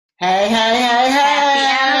Hey, hey, hey, hey.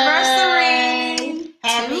 Happy anniversary.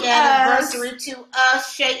 Happy anniversary to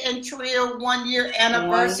us. Shay and Trill, 1 year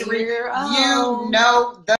anniversary. 1 year You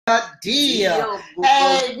know the deal.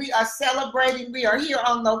 Hey, we are celebrating. We are here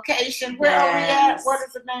on location. Where are we at? What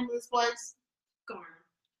is the name of this place? Garner.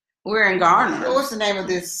 We're in Garner. What's the name of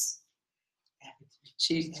this?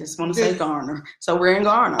 She just want to say Garner. So we're in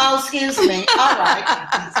Garner. Oh, excuse me. All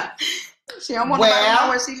right. She don't want to know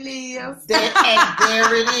where she lives. There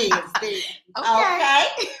it is. Okay.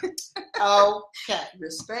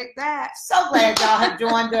 Respect that. So glad y'all have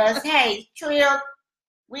joined us. Hey, Trill,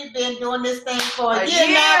 we've been doing this thing for a year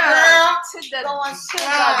now, girl. To the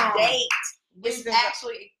date. It's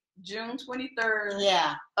actually June 23rd.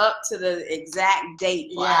 Yeah. Up to the exact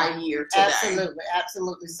date for our year today.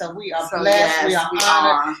 Absolutely. So we are blessed. We are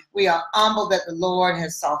honored. We are humbled that the Lord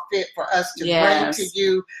has saw fit for us to bring to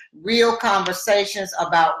you real conversations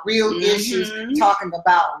about real issues, talking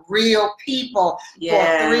about real people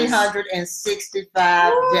for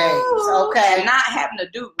 365 days. Okay. And not having to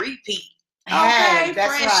do repeat. Hey,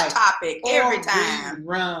 that's fresh topic every time.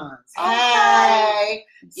 Runs. Hey.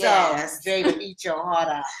 Yes. So, Jada, eat your heart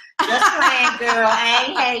out. Just playing, girl. I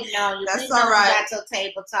ain't hating on you. That's all right. We got your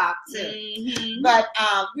table talk, too. But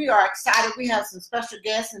we are excited. We have some special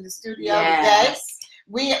guests in the studio today.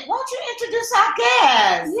 Why don't you introduce our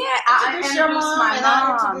guests? Yeah, I'll introduce my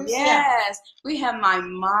mom. Yes. We have my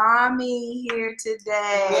mommy here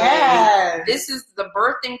today. Yes. This is the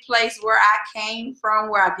birthing place where I came from,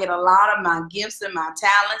 where I get a lot of my gifts and my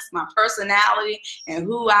talents, my personality, and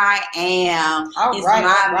who I am. Is my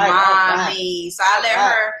mommy. So I let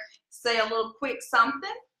her say a little quick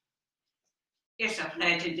something. It's a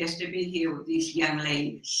pleasure just to be here with these young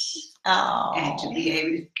ladies and to be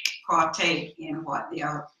able to partake in what they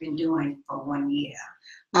have been doing for 1 year.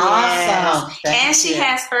 Awesome. And she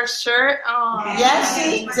has her shirt on. Yes,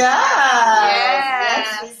 she does. Yes,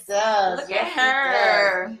 she does. Look at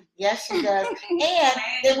her. Yes, she does. And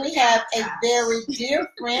then we have a very dear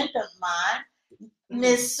friend of mine,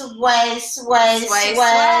 Miss Sway. Sway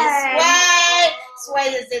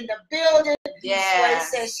is in the building. Sway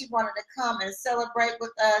says she wanted to come and celebrate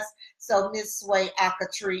with us. So Miss Sway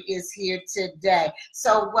Akatree is here today.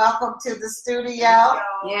 So welcome to the studio.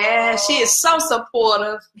 Yeah, she is so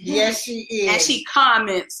supportive. Yes, she is. And she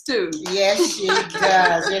comments too. Yes, she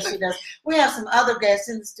does. Yes, she does. We have some other guests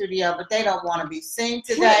in the studio, but they don't want to be seen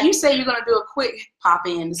today. You say you're going to do a quick pop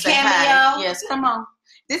in to say hi. Yes, come on.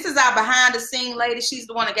 This is our behind the scene lady. She's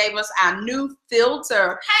the one that gave us our new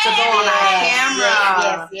filter to go on our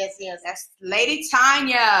camera. Yes. That's Lady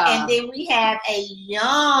Tanya. And then we have a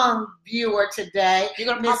young viewer today. You're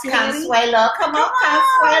going to Miss Consuelo. Come on,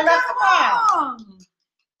 Consuelo. Come on.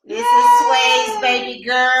 This is Sway's baby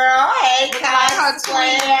girl. Hey,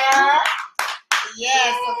 Consuelo.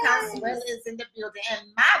 Yes, so Consuelo is in the building.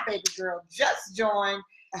 And my baby girl just joined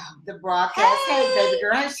the broadcast. Hey, baby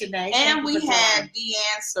girl. Hey, Sinead. And we had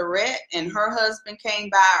Deanne Surratt and her husband came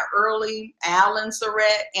by early, Alan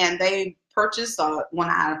Surratt, and they purchased one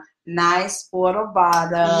of our nice photo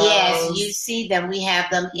bottles. Yes, you see them. We have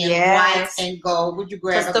them in white and gold. Would you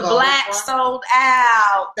grab a the gold black one? sold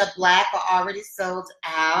out. The black are already sold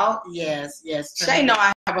out. Yes. Shay know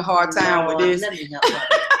I have a hard time with this. Let me help her.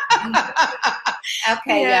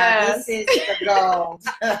 Okay, y'all. This is the gold.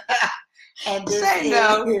 And this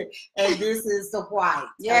is the white.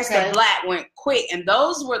 Yes, the black went quick, and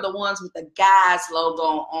those were the ones with the guys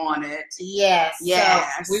logo on it. Yes.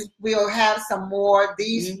 So we'll have some more.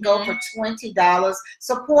 These go for $20.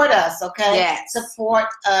 Support us, okay? Yes. Support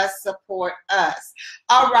us.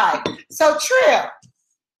 All right. So Trill,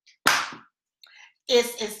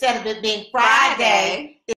 instead of it being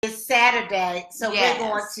Friday, it's Saturday. So we're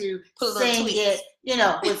going to sing it,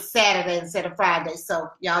 with Saturday instead of Friday. So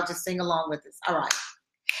y'all just sing along with us. All right.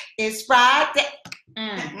 It's Friday. No,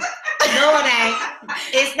 it ain't.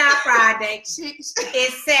 It's not Friday. It's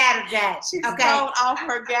Saturday. She's going off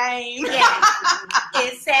her game. Yeah.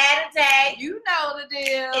 It's Saturday. You know the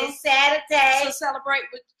deal. It's Saturday. So celebrate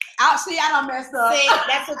with. I don't mess up. See,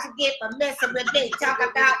 that's what you get for messing with me. Talk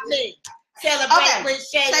about me. Celebrate with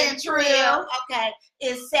Shay and Trill. Okay.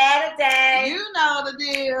 It's Saturday. You know the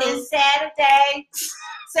deal. It's Saturday.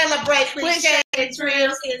 Celebrate with Shay and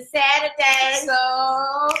Trill. It's Saturday. So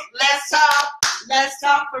let's talk. Let's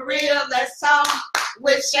talk for real. Let's talk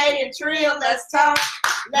with Shay and Trill. Let's talk.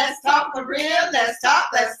 Let's talk for real. Let's talk.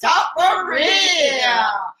 Let's talk for real.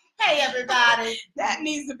 Hey, everybody. That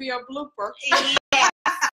needs to be a blooper.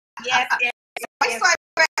 Yes.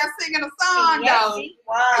 there singing a song, yes, she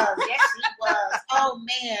was. Yes, she was. Oh,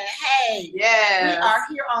 man. Hey. Yes. We are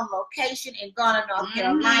here on location in Garner, North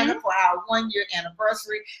Carolina for our 1-year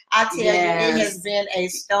anniversary. I tell you, it has been a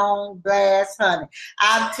stone blast, honey.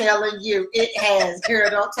 I'm telling you, it has. Girl,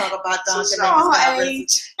 don't talk about Don.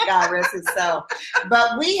 God rest his soul.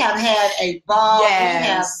 But we have had a ball.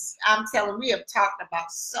 Yes. I'm telling you, we have talked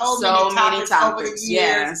about so many topics over the years.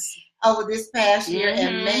 Yes. Over this past year,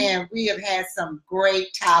 and man, we have had some great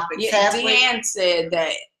topics. Yeah, Deanne said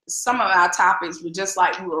that some of our topics were just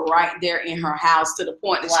like we were right there in her house, to the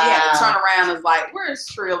point that she had to turn around and was like, "Where's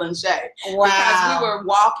Trill and Shay?" Wow. Because we were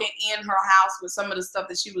walking in her house with some of the stuff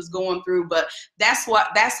that she was going through. But that's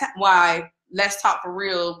why Let's Talk for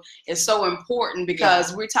Real is so important,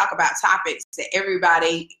 because we talk about topics that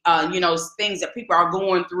everybody, things that people are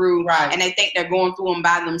going through, and they think they're going through them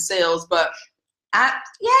by themselves, but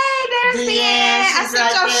there's Deanne. I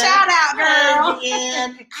sent your shout out, girl.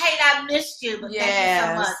 Deanne. Hey, I missed you, but thank you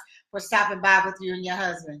so much for stopping by with you and your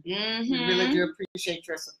husband. We really do appreciate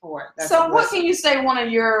your support. So what can you say one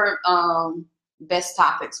of your best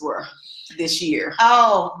topics were this year?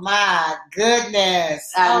 Oh, my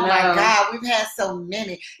goodness. My God. We've had so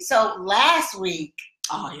many. So last week.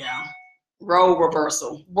 Oh, yeah. Role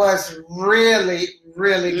reversal was really,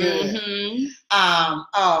 really good.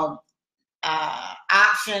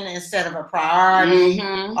 Option instead of a priority.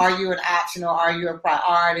 Are you an option or are you a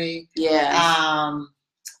priority? Yeah.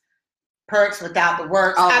 Perks without the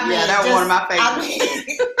works. That was one of my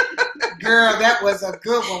favorites. Girl, that was a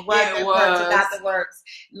good one. It was. Perks without the works.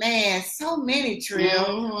 Man, so many,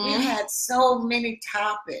 Trill. We had so many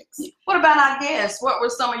topics. What about our guests? What were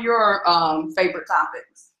some of your favorite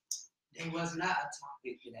topics? There was not a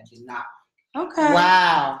topic that I did not. Okay.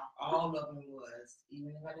 Wow. All of them was, even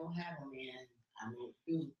if I don't have them in,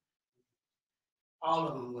 all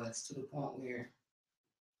of them was, to the point where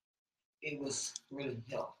it was really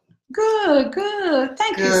helpful. Good.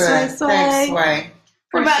 Thank you, Sway. Thanks, Sway.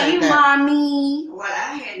 What about you, Mommy? Well,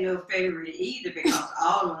 I had no favorite either, because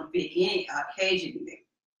all of them fit any occasion.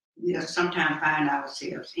 Sometimes find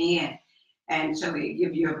ourselves in. And so it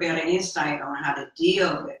gives you a better insight on how to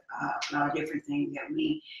deal with a lot of different things that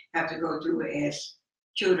we have to go through as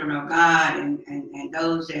children of God, and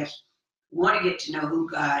those that want to get to know who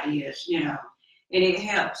God is, and it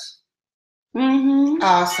helps.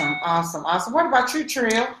 Awesome. What about you,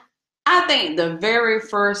 Trill? I think the very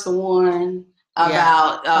first one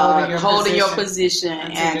about holding your position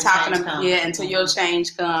and talking until your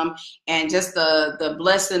change come, and just the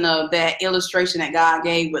blessing of that illustration that God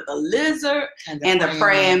gave with the lizard and the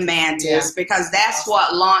praying mantis, because that's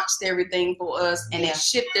what launched everything for us, and it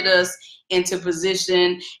shifted us into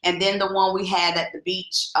position. And then the one we had at the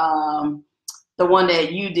beach, the one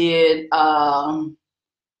that you did, man,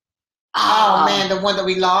 the one that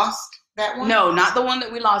we lost. That one? No, not the one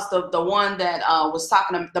that we lost. The one that was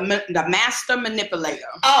talking the master manipulator.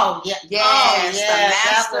 Oh yeah, yes, the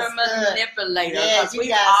master manipulator. Because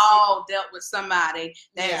we've all dealt with somebody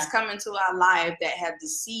that has come into our life that have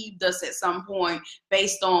deceived us at some point,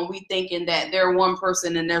 based on we thinking that they're one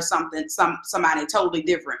person and they're somebody totally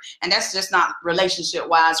different, and that's just not relationship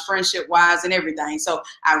wise, friendship wise, and everything. So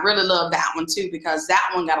I really love that one too, because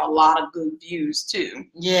that one got a lot of good views too.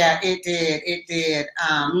 Yeah, it did.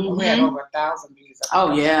 We had over 1,000 views.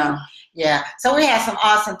 Yeah. So we had some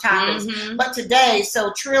awesome topics. But today,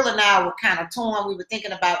 so Trill and I were kind of torn. We were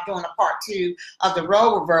thinking about doing a part 2 of the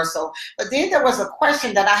role reversal. But then there was a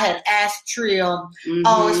question that I had asked Trill.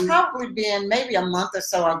 It's probably been maybe a month or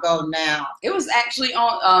so ago now. It was actually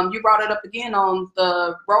on, you brought it up again on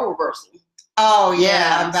the role reversal. Oh,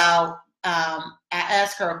 yeah. About, I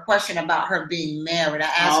asked her a question about her being married. I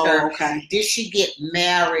asked her, did she get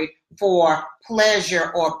married for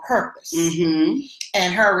pleasure or purpose?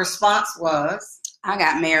 And her response was, I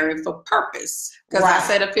got married for purpose. Because I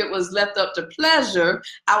said if it was left up to pleasure,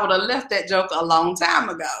 I would have left that joke a long time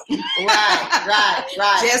ago. Right.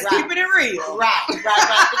 Just keeping it real. Right.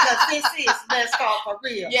 Because this is Let's Talk for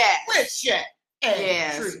Real. Yeah. With Shay.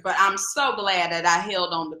 Yes, but I'm so glad that I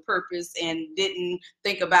held on to purpose and didn't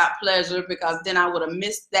think about pleasure, because then I would have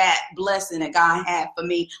missed that blessing that God had for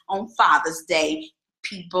me on Father's Day,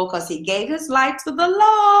 people, because he gave his life to the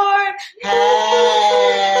Lord.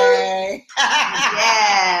 Hey.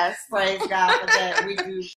 Yes. Praise God for that. We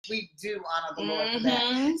do honor the Lord for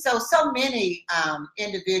that. So many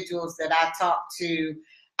individuals that I talked to,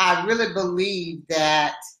 I really believe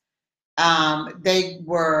that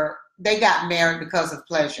they got married because of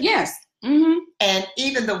pleasure. Yes. And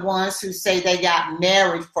even the ones who say they got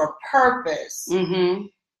married for purpose,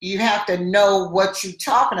 you have to know what you're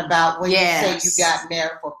talking about when you say you got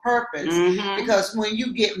married for purpose. Because when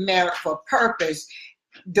you get married for purpose,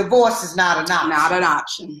 divorce is not an option. Not an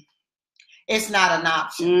option. It's not an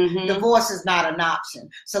option. Divorce is not an option.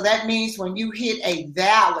 So that means when you hit a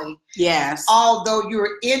valley, although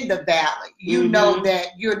you're in the valley, you know that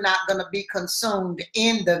you're not going to be consumed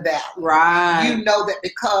in the valley. Right. You know that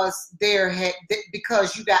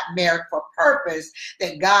because you got married for purpose,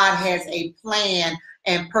 that God has a plan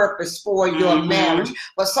and purpose for your marriage.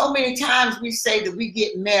 But so many times we say that we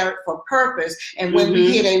get married for purpose, and when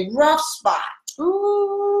we hit a rough spot,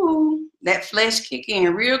 ooh, that flesh kick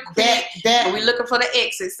in real quick. That we looking for the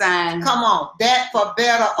exit sign. Come on, that for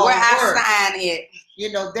better or where worse. I sign it.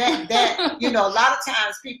 You know that you know, a lot of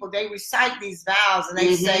times people, they recite these vows and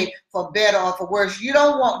they say for better or for worse. You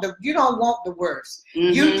don't want the worst.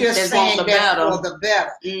 You just saying that better. For the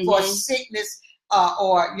better, for sickness.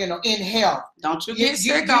 Or in health. Don't you get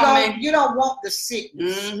sick on me. You don't want the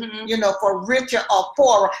sickness. For richer or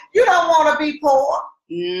poorer. You don't want to be poor.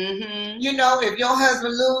 If your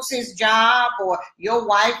husband lose his job or your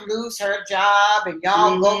wife lose her job and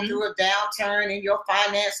y'all go through a downturn in your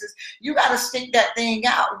finances, you got to stick that thing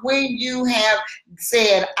out. When you have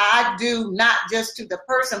said, I do, not just to the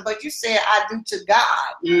person, but you said, I do to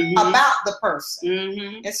God about the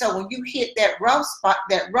person. And so when you hit that rough spot,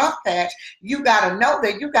 that rough patch, you got to know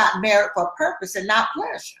that you got married for purpose and not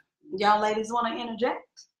pleasure. Y'all ladies want to interject?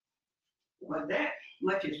 Well, that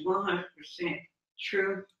much is 100%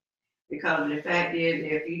 true, because the fact is,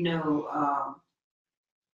 if you know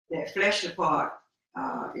that fleshy part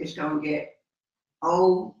is gonna get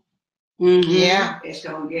old, it's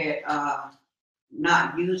gonna get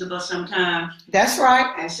not usable sometimes. That's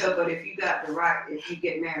right. And so, but if you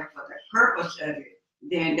get married for the purpose of it,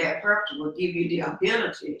 then that purpose will give you the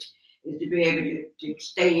ability is to be able to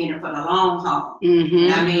stay in it for the long haul.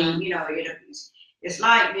 And I mean, it's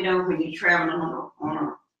like when you're traveling on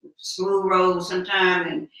a smooth road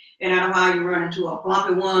sometime, and out of how you run into a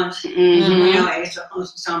bumpy one, it's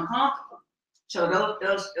uncomfortable. So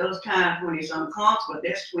those times when it's uncomfortable,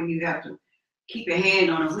 that's when you have to keep your hand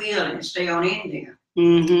on the wheel and stay on in there.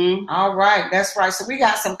 All right, that's right. So we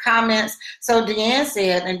got some comments. So Deanne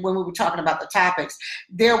said, and when we were talking about the topics,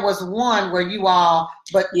 there was one where you all,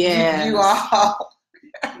 you all.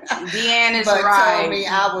 Deanne is but right. told me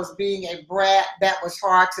I was being a brat that was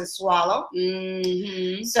hard to swallow.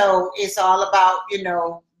 So it's all about,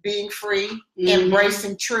 being free,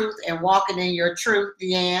 embracing truth, and walking in your truth,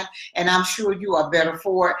 Deanne. And I'm sure you are better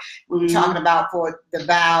for it. We were talking about for the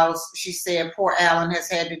vows. She said poor Alan has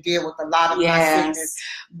had to deal with a lot of my sickness.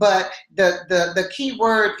 But the key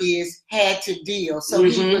word is had to deal. So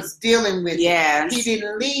he was dealing with it. He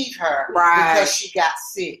didn't leave her because she got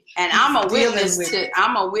sick. And I'm a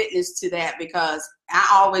witness to that, because I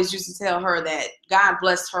always used to tell her that God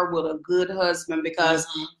blessed her with a good husband, because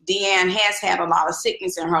Deanne has had a lot of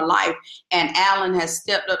sickness in her life, and Alan has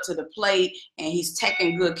stepped up to the plate, and he's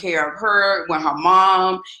taking good care of her when her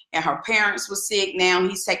mom and her parents were sick. Now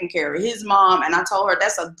he's taking care of his mom, and I told her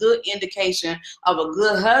that's a good indication of a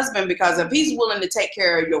good husband, because if he's willing to take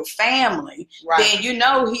care of your family, then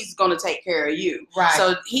he's going to take care of you.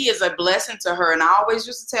 So he is a blessing to her, and I always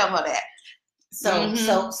used to tell her that.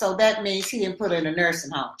 So that means he didn't put her in a nursing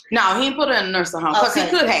home. No, he didn't put her in a nursing home, because he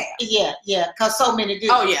could have. Yeah, because so many do.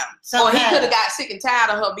 Oh, yeah. Or he could have got sick and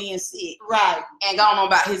tired of her being sick. Right. And gone on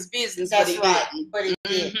about his business, but he didn't. But he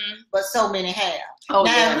did. But so many have. Oh,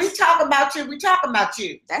 now, we talk about you, we talk about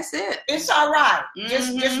you. That's it. It's all right.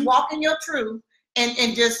 Just walk in your truth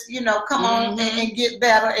and just, come on and get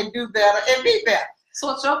better and do better and be better. So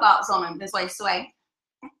what's your thoughts on it, Ms. Sway?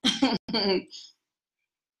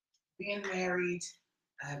 Being married,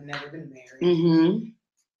 I've never been married.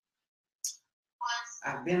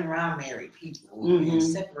 I've been around married people and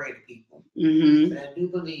separated people. But I do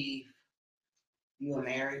believe you are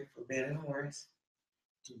married for better and worse.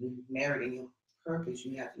 To be married in your purpose,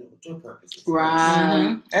 you have to know what your purpose is.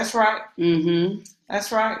 Right. That's right.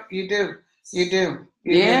 That's right. You do.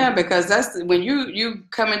 Because that's when you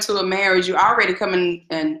come into a marriage, you already coming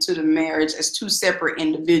into the marriage as two separate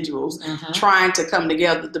individuals trying to come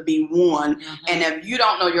together to be one. And if you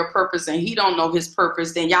don't know your purpose and he don't know his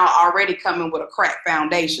purpose, then y'all already coming with a cracked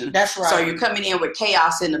foundation. That's right. So you're coming in with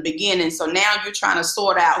chaos in the beginning. So now you're trying to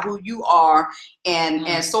sort out who you are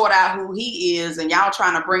and sort out who he is, and y'all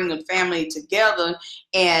trying to bring the family together.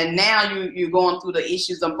 And now you're going through the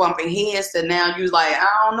issues of bumping heads, and now you're like, I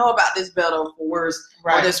don't know about this better or for worse.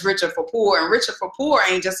 or this richer for poor. And richer for poor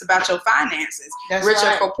ain't just about your finances. That's richer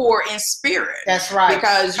right. for poor in spirit. That's right.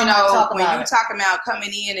 Because, when you're talking about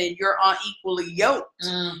coming in and you're unequally yoked,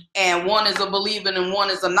 and one is a believer and one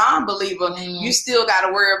is a non-believer, you still got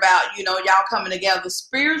to worry about, y'all coming together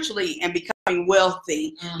spiritually and becoming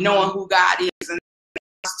wealthy, knowing who God is and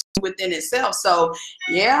within itself. So,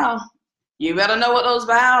 yeah. You better know what those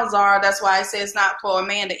vows are. That's why it says it's not for a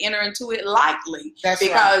man to enter into it lightly.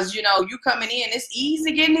 Because, you coming in, it's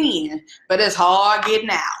easy getting in, but it's hard getting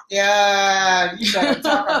out. Yeah, you better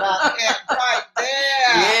talk about that right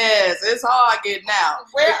there. Yes, it's hard getting out.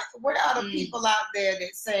 Where are the people out there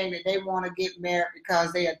that saying that they want to get married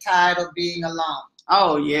because they are tired of being alone?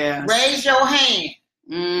 Oh, yeah. Raise your hand.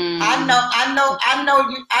 I know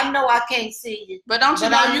you. I know I can't see you, but don't you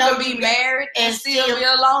know you can be married and still be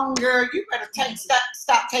alone? Girl, you better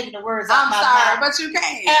stop taking the words out my mouth. I'm sorry, but you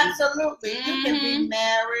can. Absolutely, you can be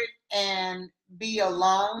married and be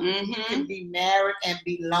alone. You can be married and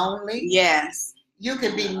be lonely. Yes. You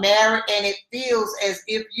can be married and it feels as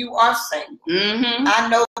if you are single. I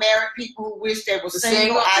know married people who wish they were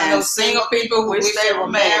single. I know single people who wish they were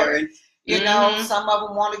married. Some of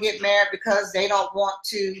them want to get married because they don't want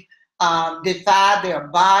to defy their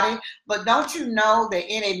body. But don't you know that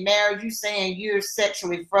in a marriage, you saying you're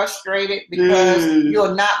sexually frustrated because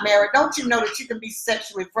you're not married? Don't you know that you can be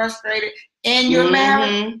sexually frustrated in your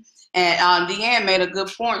marriage? And Deanne made a good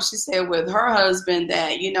point. She said with her husband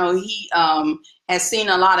that, he has seen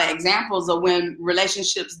a lot of examples of when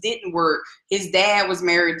relationships didn't work. His dad was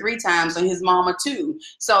married 3 times and his mama 2.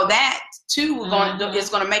 So that too is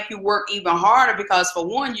going to make you work even harder because for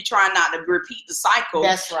one, you're trying not to repeat the cycle.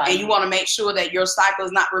 That's right. And you want to make sure that your cycle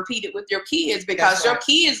is not repeated with your kids because your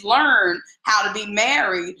kids learn how to be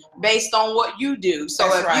married based on what you do. So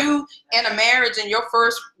if you in a marriage and your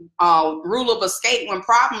first rule of escape when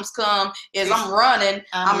problems come is I'm running,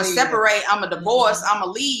 I'm going to separate, I'm going to divorce, I'm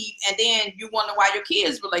going to leave, and then you wonder why your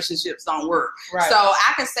kids' relationships don't work. Right. So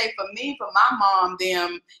I can say for me, for my mom,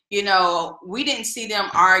 them, we didn't see them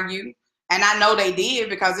argue. And I know they did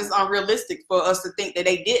because it's unrealistic for us to think that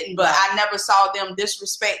they didn't. But I never saw them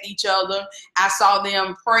disrespect each other. I saw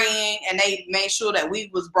them praying, and they made sure that we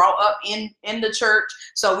was brought up in the church,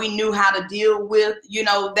 so we knew how to deal with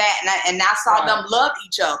that. And I saw them love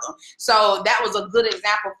each other. So that was a good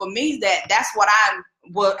example for me. That's what I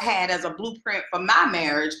had as a blueprint for my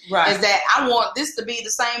marriage. Is that I want this to be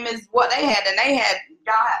the same as what they had, and they had.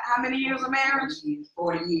 Y'all, how many years of marriage?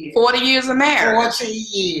 40 years. 40 years of marriage. 40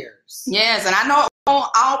 years. Yes, and I know it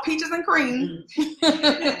wasn't all peaches and cream.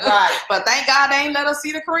 Right. But thank God they ain't let us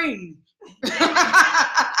see the cream.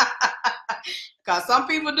 Because some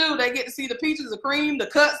people do. They get to see the peaches, the cream, the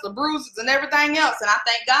cuts, the bruises, and everything else. And I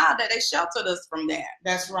thank God that they sheltered us from that.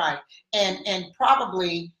 That's right. And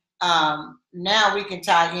probably now we can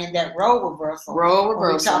tie in that role reversal.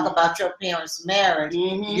 When we talk about your parents' marriage,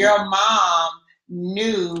 your mom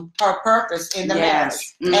knew her purpose in the marriage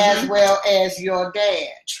as well as your dad.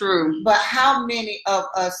 True. But how many of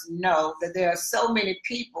us know that there are so many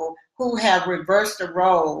people who have reversed the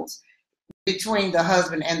roles between the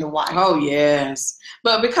husband and the wife? Oh, yes.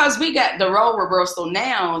 But because we got the role reversal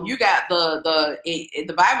now, you got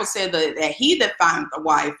the Bible said that he that finds a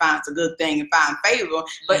wife finds a good thing and finds favor,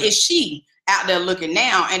 but it's she out there looking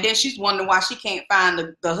now, and then she's wondering why she can't find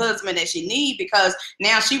the husband that she needs, because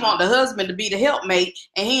now she want the husband to be the helpmate,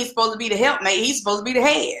 and he ain't supposed to be the helpmate, he's supposed to be the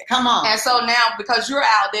head. Come on. And so now, because you're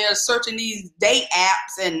out there searching these date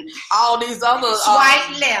apps and all these other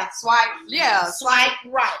swipe left, swipe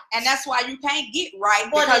right, and that's why you can't get right,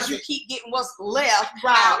 because you keep getting what's left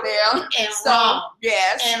out there and wrong.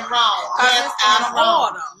 Yes, and wrong. Left it's out of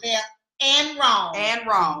order. Left and wrong. And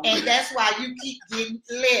wrong. And that's why you keep getting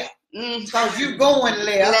left. Because you going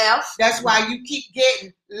left. That's why you keep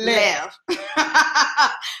getting left.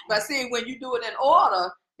 But see, when you do it in order,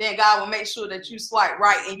 then God will make sure that you swipe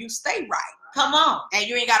right and you stay right. Come on. And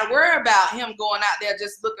you ain't got to worry about him going out there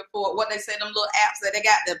just looking for what they say, them little apps that they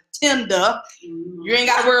got, the Tinder. You ain't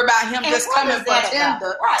got to worry about him just coming for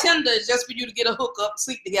Tinder. Right. Tinder is just for you to get a hookup,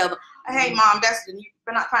 sleep together. Hey, Mom, you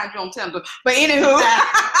better not find you on Tinder. But anywho.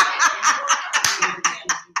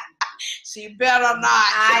 She better not.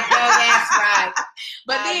 I know that's right.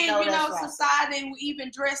 But then, society will even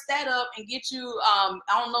dress that up and get you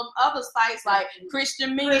on them other sites like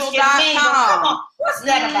ChristianMingle.com. Come on. What's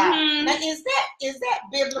that about? Now, is that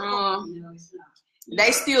biblical? No, it's not.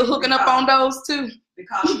 They still hooking up on those too?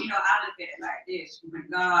 Because, I look at it like this. When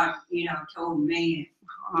God, told man,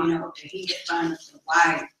 that he that finds a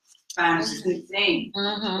wife finds a good thing.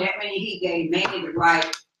 That means he gave man the right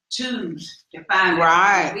tools to find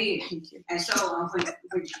out what it is. And so when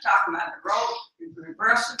you're talking about the role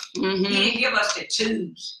reversal. He didn't give us the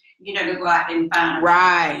tubes, to go out and find.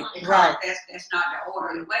 Right. That's not the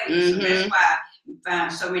orderly way. So that's why you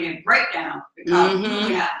find so many breakdowns, because you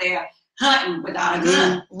went out there hunting without a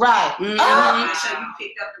gun. Right. So you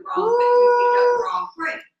picked up the wrong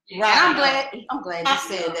prey. Right. And I'm glad you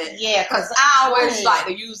said that. Yeah, because I always like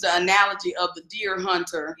to use the analogy of the deer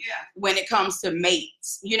hunter when it comes to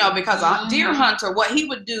mates. Because a deer hunter, what he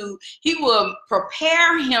would do, he will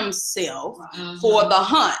prepare himself for the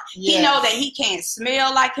hunt. Yes. He know that he can't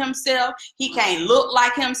smell like himself, he can't look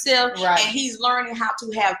like himself, and he's learning how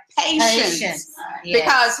to have patience.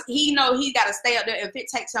 Because he know he got to stay up there. If it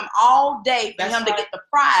takes him all day for him to get the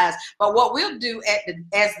prize, but what we'll do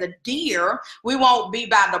as the deer, we won't be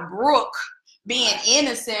by the brook being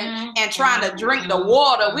innocent and trying to drink the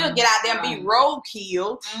water. We'll get out there and be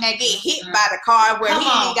roadkill and get hit by the car where he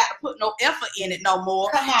ain't got to put no effort in it no more.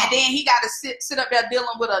 And then he got to sit up there dealing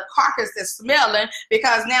with a carcass that's smelling,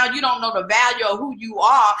 because now you don't know the value of who you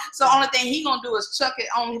are. So the only thing he gonna do is chuck it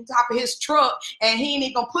on top of his truck, and he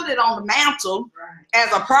ain't gonna put it on the mantle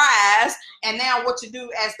as a prize. And now what you do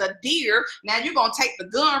as the deer, now you're gonna take the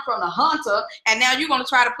gun from the hunter, and now you're gonna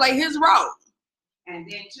try to play his role. And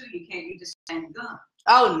then too, you can't use the same gun.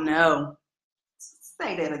 Oh no!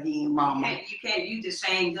 Say that again, Mama. You can't use the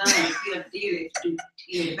same gun to kill the deer to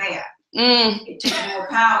kill the bear. It takes more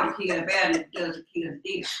power to kill the bear than it does to kill the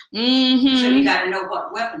deer. So you got to know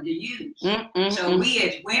what weapon to use. So we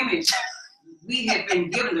as women, we have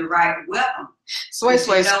been given the right weapon. Sway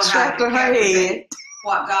strapped to her head.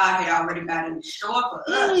 What God had already got in store for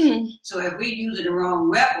us. So if we use the wrong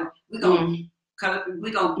weapon, we're gonna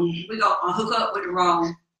hook up with the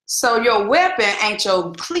wrong. So your weapon ain't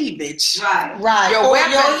your cleavage. Right. Your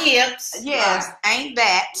weapon, your hips. Yes, ain't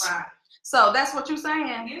that. Right. So that's what you're saying.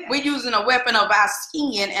 Yeah. We're using a weapon of our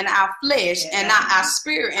skin and our flesh and not our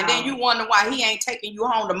spirit. And then you wonder why he ain't taking you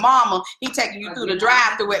home to mama. He taking you through the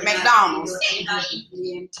drive-thru at McDonald's. You're not using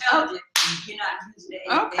the intelligence. You're not using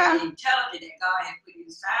the intelligence that God has put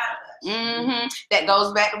inside of us. That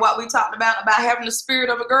goes back to what we talked about having the spirit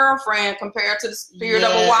of a girlfriend compared to the spirit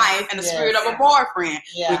of a wife and the spirit of a boyfriend.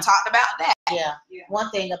 We talked about that. Yeah. One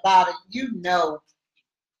thing about it,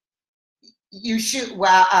 you should.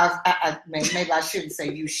 Well, maybe I shouldn't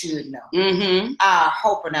say you should know. Our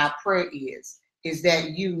hope and our prayer is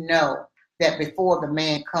that you know that before the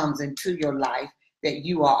man comes into your life, that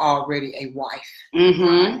you are already a wife.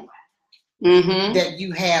 That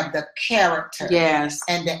you have the character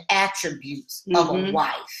and the attributes of a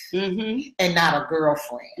wife and not a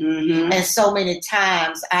girlfriend. And so many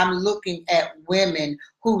times I'm looking at women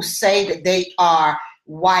who say that they are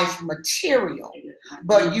wife material,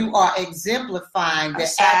 but you are exemplifying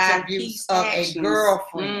the attributes of a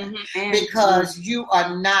girlfriend because you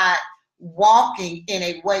are not walking in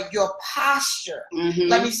a way, your posture,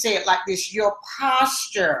 let me say it like this, your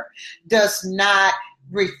posture does not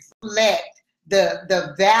reflect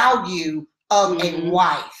the value of a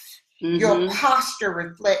wife. Your posture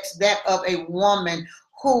reflects that of a woman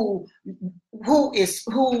who is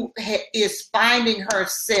finding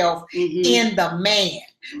herself in the man.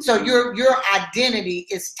 So your identity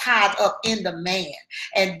is tied up in the man,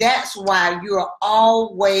 and that's why you're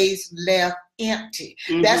always left empty.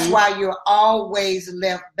 That's why you're always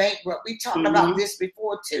left bankrupt. We talked about this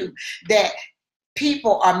before too, that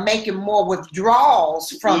people are making more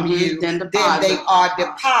withdrawals from you than they are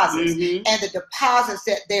deposits. And the deposits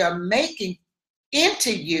that they are making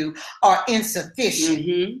into you are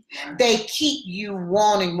insufficient. They keep you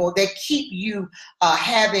wanting more. They keep you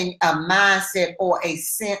having a mindset or a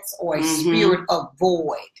sense or a spirit of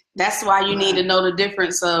void. That's why you need to know the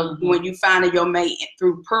difference of when you find your mate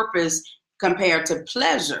through purpose compared to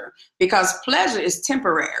pleasure, because pleasure is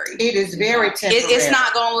temporary. It is very temporary. It's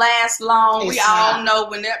not going to last long. We all know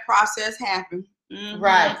when that process happens.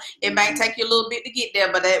 Right. It may take you a little bit to get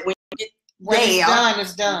there, but when you get it's done,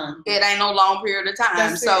 it's done. It ain't no long period of time.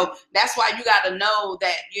 That's why you got to know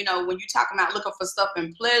that, when you're talking about looking for stuff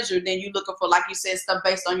in pleasure, then you're looking for, like you said, stuff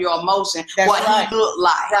based on your emotion. What he look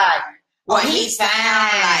like. Right. What he sound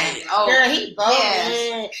like. Oh, girl, he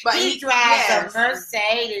bold. But he drives a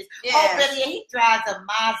Mercedes. Yes. Oh, Billy, he drives a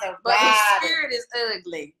Maserati. But his spirit is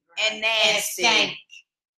ugly and nasty.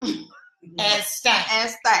 And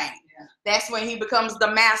stank. That's when he becomes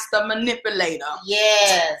the master manipulator.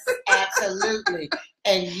 Yes, absolutely.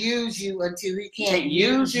 And use you until he can't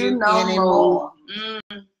use you no anymore.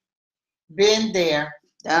 Been there.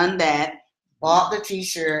 Done that. Bought the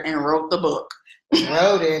t-shirt. And wrote the book.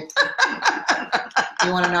 Wrote it.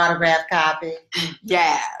 You want an autographed copy?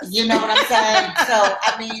 Yes. You know what I'm saying? So,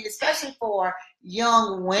 I mean, especially for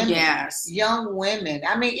young women. Yes. Young women.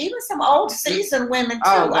 I mean, even some old seasoned women too.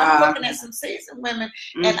 Oh, I'm looking at some seasoned women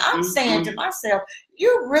and I'm saying to myself,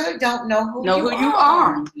 you really don't know who you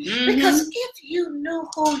are. Because if you knew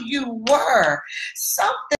who you were,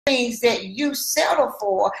 some things that you settle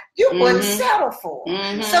for, you wouldn't settle for.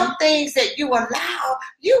 Some things that you allow,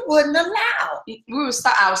 you wouldn't allow.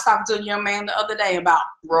 I was talking to a young man the other day about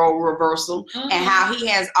role reversal and how he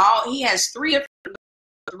has three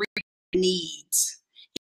needs.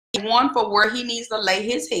 One for where he needs to lay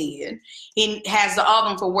his head. He has the other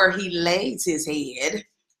one for where he lays his head,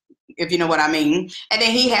 if you know what I mean. And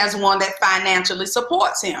then he has one that financially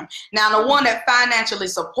supports him. Now, the one that financially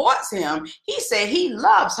supports him, he said he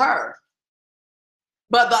loves her.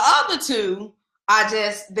 But the other two are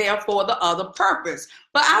just there for the other purpose.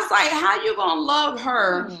 But I was like, how you going to love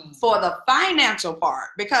her for the financial part?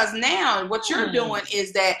 Because now what you're doing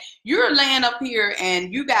is that you're laying up here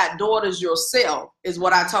and you got daughters yourself, is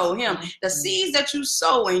what I told him. The seeds that you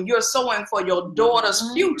sowing, you're sowing for your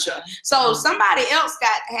daughter's future. So somebody else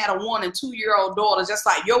had a 1 and 2 year old daughter, just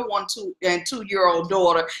like your 1 and 2 year old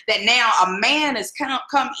daughter, that now a man has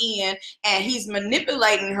come in and he's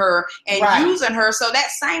manipulating her and using her. So that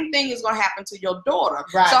same thing is going to happen to your daughter.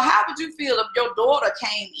 So how would you feel if your daughter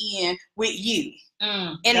came in with you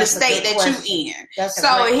in the state that you in?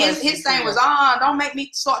 So his thing was, don't make me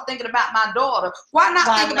start thinking about my daughter. Why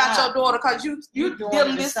not think about your daughter? Because you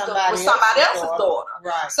dealing this with somebody else's daughter.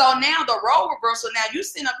 So now the role reversal, now you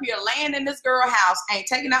sitting up here laying in this girl house, ain't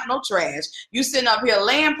taking out no trash. You sitting up here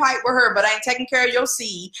laying pipe with her, but ain't taking care of your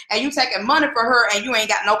seed, and you taking money for her and you ain't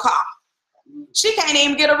got no car. She can't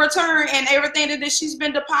even get a return and everything that she's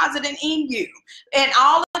been depositing in you. And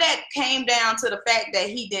all of that came down to the fact that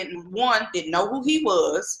he didn't know who he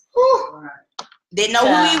was. Didn't know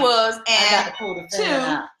who he was, and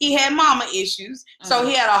 2, he had mama issues. So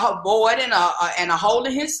he had a void and a hole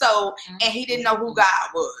in his soul, and he didn't know who God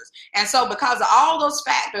was. And so because of all those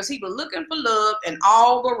factors, he was looking for love in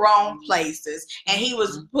all the wrong places, and he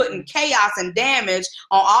was putting chaos and damage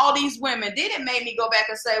on all these women. Then it made me go back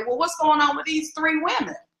and say, well, what's going on with these 3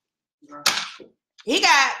 women? He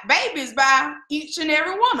got babies by each and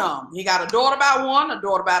every one of them. He got a daughter by one, a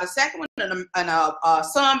daughter by the second one, and a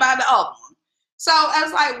son by the other one. So I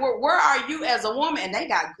was like, where are you as a woman? And they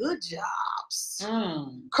got good jobs,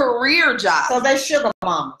 career jobs. So they sugar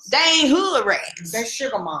mamas. They ain't hood rats. They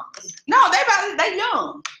sugar mamas. No, they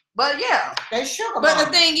young. But yeah, they sugar mamas. But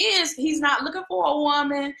the thing is, he's not looking for a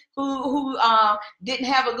woman who didn't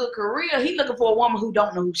have a good career. He's looking for a woman who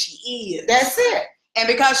don't know who she is. That's it. And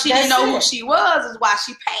because she didn't know who she was, is why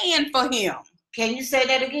she paying for him. Can you say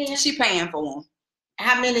that again? She paying for him.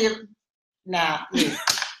 How many? Now,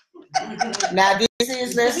 now this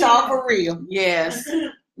is, let's talk for real. Yes.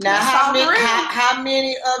 Now how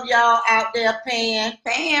many of y'all out there paying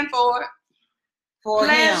for it? For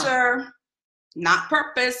pleasure, him? Not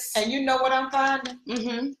purpose. And you know what I'm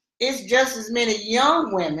finding? It's just as many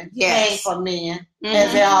young women paying for men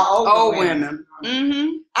as there are old women.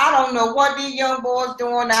 I don't know what these young boys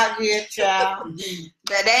doing out here, child.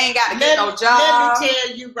 That they ain't got to get no job. Let me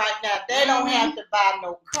tell you right now, they don't have to buy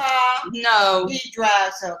no car. No. He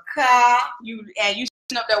drives her car. You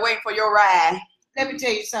sitting up there waiting for your ride. Let me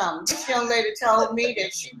tell you something. This young lady told me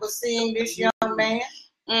that she was seeing this young man.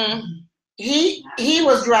 He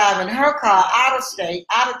was driving her car out of state,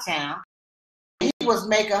 out of town. He was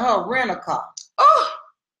making her rent a car. Oh.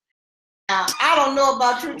 Now, I don't know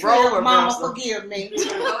about you, Trey. Mama, forgive me. But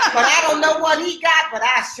I don't know what he got, but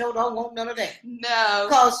I sure don't want none of that. No.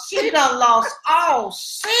 Because she done lost all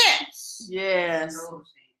sense. Yes.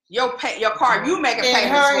 Your car, you making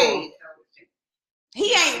payments for.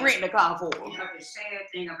 He ain't renting a car for her. You know, the sad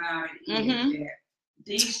thing about it is that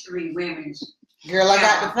these 3 women, girl, I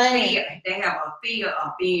got the pain. They have a fear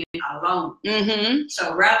of being alone.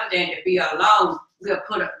 So rather than to be alone, we'll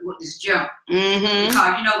put up with this junk.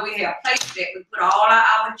 Because, you know, we have places that we put all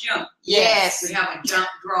our junk. Yes. We have a junk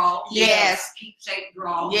drawer. Yes. Keepsake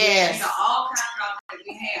drawer. Yes. You know, all kinds of stuff that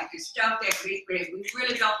we have. It's stuff that we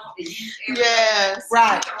really don't want to use every Yes.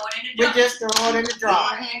 Right. We just throw it in the drawer.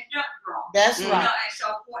 Junk drawer. That's right. You know, and so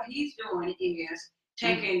what he's doing is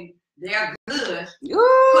taking their goods, putting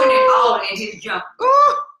it all in his junk.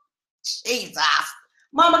 Jesus.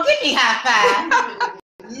 Mama, give me high five.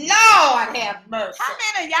 Lord have mercy. How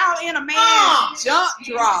many of y'all in a man's junk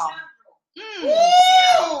drawer?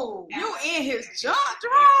 You in his junk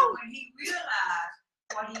drawer? When he realized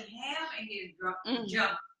what he had in his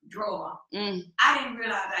junk drawer, I didn't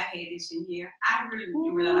realize I had this in here. I really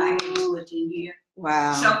didn't realize I had this much in here.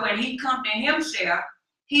 Wow. So when he come to himself,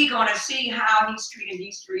 he gonna see how he's treating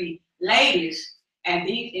these 3 ladies, and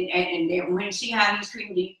then when he see how he's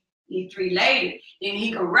treating these 3 ladies, then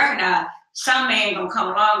he can recognize some man gonna come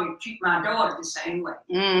along and treat my daughter the same way.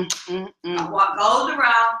 What goes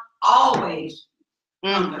around always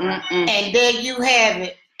comes around. And there you have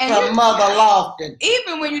it. From Mother Lofton.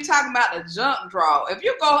 Even when you're talking about the junk drawer, if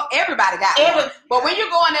you go, everybody got one. But when you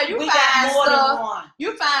go in there, you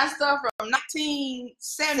find stuff from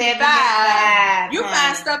 1975. You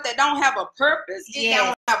find stuff that don't have a purpose. It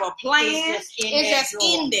don't have a plan. It's just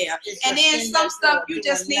in there. And then some stuff you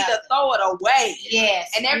just need to throw it away. Yes.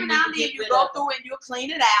 And every now and then you go through and you clean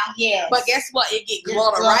it out. Yes. But guess what? It gets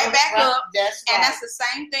cluttered right back up. That's right. And that's the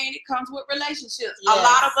same thing that comes with relationships. Yes. A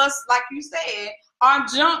lot of us, like you said, are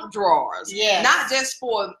junk drawers. Yes. Not just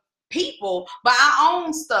for people, but our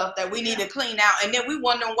own stuff that we need to clean out. And then we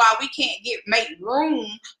wondering why we can't make room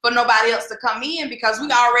for nobody else to come in because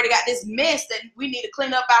we already got this mess that we need to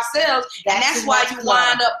clean up ourselves. And that's why you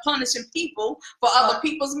wind up punishing people for other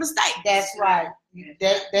people's mistakes. That's right.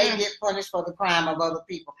 They get punished for the crime of other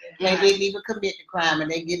people. They didn't even commit the crime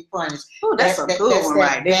and they get punished. Ooh, that's a good one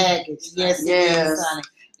right there. Baggage. Yes, it is, honey.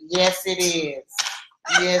 Yes, it is.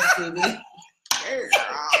 Yes, it is.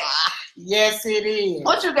 Yes, it is.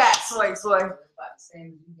 What you got, Sway?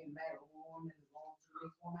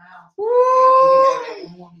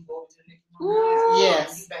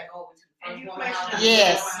 Yes.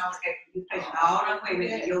 Yes.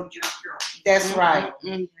 That's right.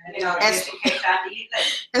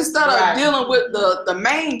 Instead of dealing with the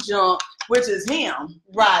main junk, which is him.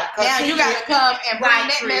 Right. Now you got to come and bring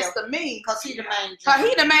that mess to me. Because he the main junk. Because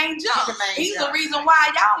he the main junk. He's the reason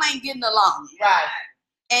why y'all ain't getting along. Right.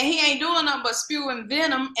 And he ain't doing nothing but spewing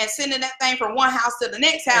venom and sending that thing from one house to the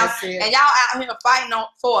next house. And y'all out here fighting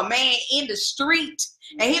for a man in the street.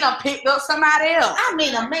 And he done picked up somebody else. I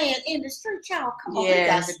mean, a man in the street, y'all. Come on, we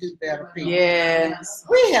got to do better, people. Yes.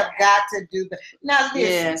 We have got to do better. Now,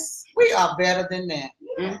 listen, we are better than that.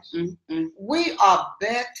 We are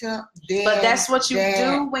better than But that's what you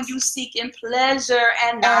do when you seeking pleasure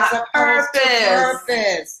and not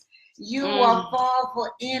purpose. You are fall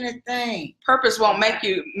for anything. Purpose won't make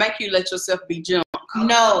you let yourself be junk.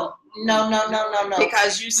 No.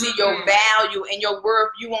 Because you see your value and your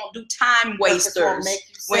worth. You won't do time wasters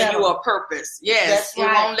when you are purpose. Yes, that's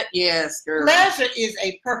right. Yes, girl. Pleasure is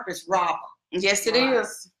a purpose robber. Yes, it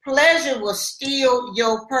is. Pleasure will steal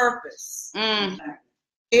your purpose.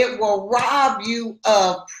 It will rob you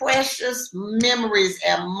of precious memories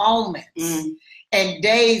and moments. And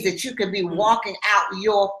days that you could be walking out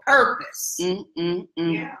your purpose.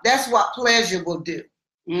 That's what pleasure will do.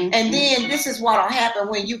 And then this is what will happen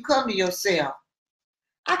when you come to yourself.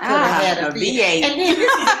 I could have had a V8. And then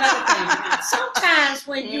this is another thing. Sometimes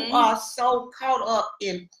when you are so caught up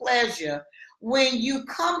in pleasure, when you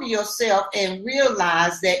come to yourself and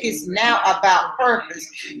realize that it's now about purpose,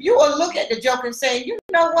 you will look at the joke and say, you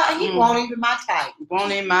know what? He won't even my type.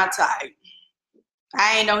 Won't even my type.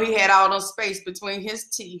 I ain't know he had all those space between his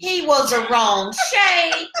teeth. He was the wrong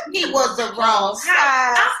shade. He was the wrong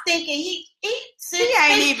size. I'm thinking he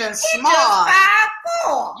ain't even smart.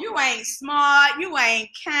 5'4". You ain't smart. You ain't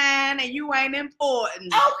kind, and you ain't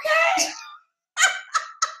important. Okay.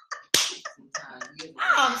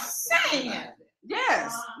 I'm saying.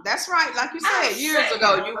 Yes, that's right. Like you said, years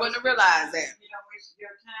ago, you wouldn't have realized that.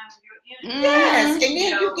 Yes, and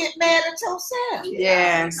then you get mad at yourself.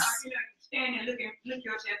 Yes. Stand and look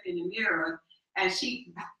yourself in the mirror and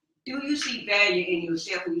see, do you see value in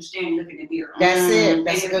yourself when you stand and look in the mirror? That's it.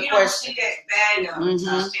 That's a good question. If you don't see that value,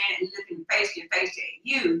 standing and looking face to face at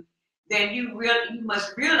you, then you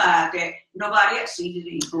must realize that nobody else sees it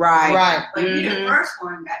either. Right. But you're the first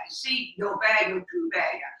one got to see your value, your true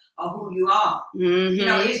value of who you are. You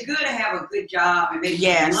know, it's good to have a good job and make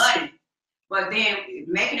money, but then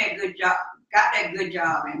making that good job. Got that good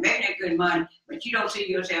job and making that good money, but you don't see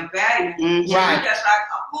yourself valued. Right. You're just like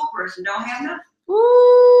a poor person, don't have nothing.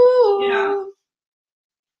 Ooh. You know?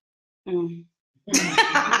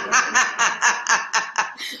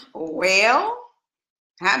 Well,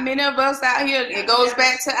 how many of us out here, it goes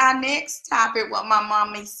back to our next topic, what my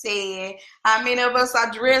mommy said. How many of us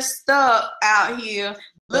are dressed up out here,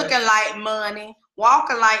 looking like money,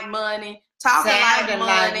 walking like money, talking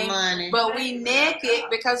like money, but we naked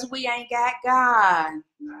because we ain't got God.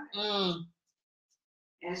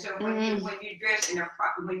 And so when you dress in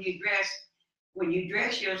when you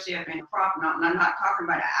dress yourself in a proper, I'm not talking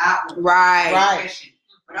about the outward, dressing,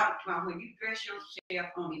 but I'm talking about when you dress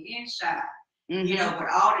yourself on the inside, you know, with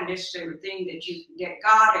all the necessary things that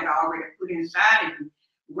God had already put inside of you,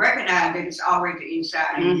 recognize that it's already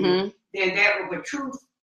inside of you, then that will be truth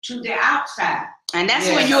to the outside. And that's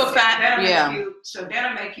when you'll find, so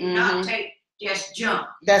that'll make you not take just jump.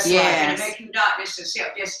 That's right. And it make you not just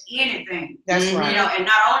accept just anything. That's right. You know, and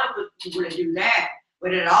not only will it do that,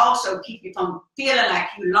 but it also keep you from feeling like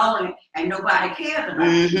you're lonely and nobody cares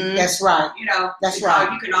about you. That's right. You know, that's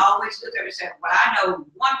right. You can always look at it and say, well, I know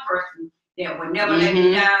one person that will never let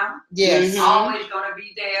me down. Yes. Always gonna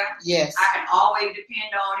be there. Yes. I can always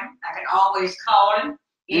depend on him. I can always call him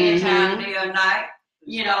anytime, day or night.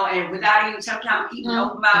 You know, and without even sometimes even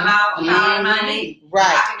open my mouth or on my knee. Right.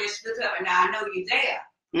 I can just look up and now I know you're there.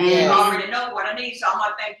 Yes. You already know what I need, so I'm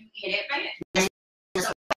gonna thank you in advance.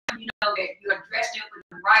 So you know that you're dressed up with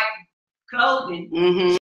the right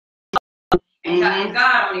clothing, and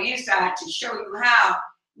God on the inside to show you how,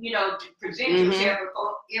 you know, to present yourself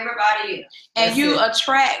before everybody else. And you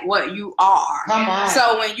attract what you are. Come on.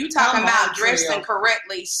 So when you talking about dressing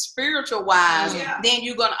correctly, spiritual wise, then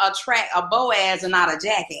you're gonna attract a Boaz and not a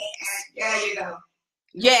jackass. There you go.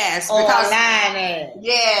 Yes, or because a lion ass.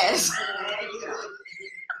 Yes. There you go.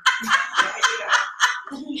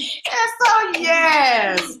 So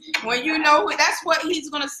yes, when you know, that's what he's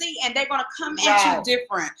gonna see, and they're gonna come at you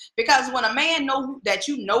different. Because when a man know that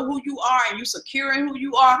you know who you are and you secure in who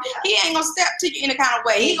you are, he ain't gonna step to you in a kind of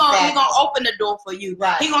way. He gonna open the door for you.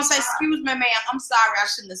 He gonna say, "Excuse me, ma'am, I'm sorry, I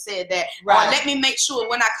shouldn't have said that." Or let me make sure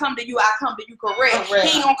when I come to you correct.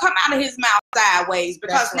 He ain't gonna come out of his mouth sideways,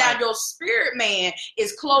 because now your spirit man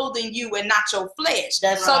is clothing you and not your flesh.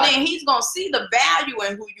 Then he's gonna see the value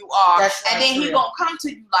in who you are, and then he's gonna come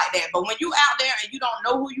to you like that. But when you out there and you don't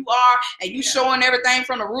know who you are, and you showing everything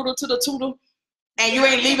from the rooter to the tutor, and you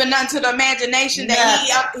ain't leaving nothing to the imagination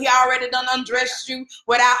that he already done undressed you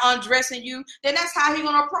without undressing you, then that's how he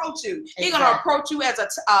gonna approach you. He gonna approach you as a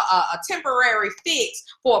temporary fix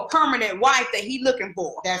for a permanent wife that he looking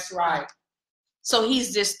for. That's right. So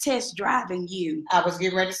he's just test driving you. I was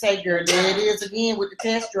getting ready to say, girl, there it is again with the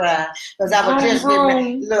test drive. Because I was just getting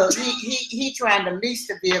ready. Look, he trying to lease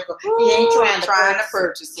the vehicle. He ain't trying to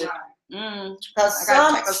purchase it.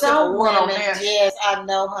 Because some women, yes, I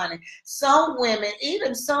know, honey. Some women,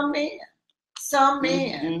 even some men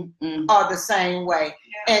are the same way.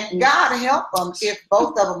 And God help them if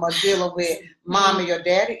both of them are dealing with mommy or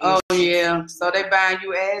daddy. Oh, yeah. So they buying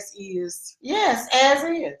you as is. Yes, as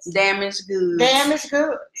is. Damaged goods. Damaged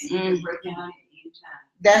goods.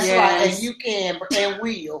 That's right. And you can and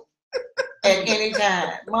will at any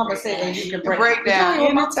time. Mama said that you can break down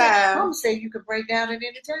anytime. Mama said you can break down at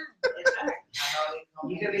any time. That's right.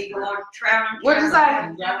 You could be going traveling. What is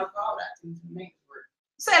that?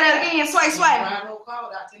 Say that again, sway. That's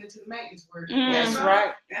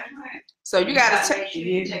right. That's right. So you gotta take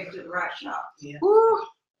it to the right shop. Yeah.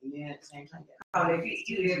 Yeah, same thing. Oh, if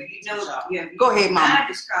you know, go ahead, Mama.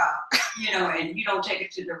 This car, you know, and you don't take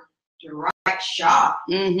it to the right shop,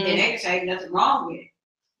 then they can say nothing wrong with it.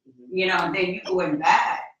 You know, and then you go and buy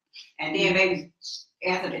it, and then maybe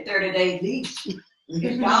after the 30-day lease,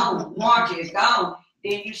 it's gone, warranty is gone.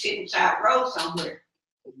 Then you sit inside road somewhere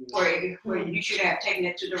where you should have taken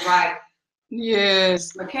it to the right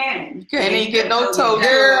mechanic. You can't even get no tow,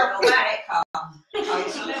 girl.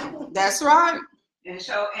 That's right. And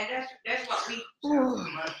so, and that's what we,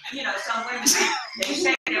 you know, some women, they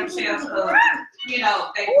say to themselves, you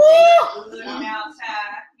know, they look good on the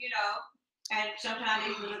outside, you know, and sometimes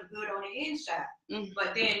they even look good on the inside.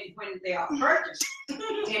 But then when they are purchased,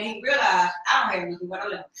 then he realized, I don't have anything but a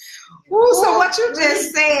love. So what you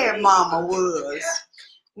just said, Mama, was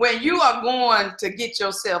when you are going to get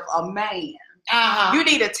yourself a man, you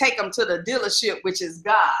need to take him to the dealership, which is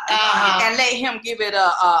God, and let him give it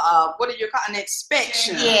a what do you call an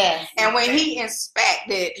inspection? Yes. And when he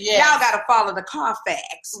inspected, y'all got to follow the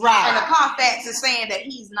Carfax. Right. And the Carfax is saying that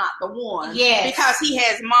he's not the one. Yes. Because he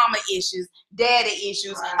has mama issues, daddy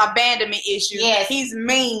issues, abandonment issues. Yes. He's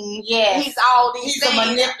mean. Yes. He's all these things.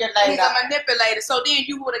 He's a manipulator. So then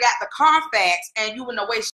you would have got the Carfax, and you wouldn't have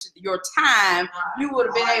wasted your time. You would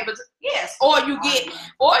have been able to. Yes. Or you get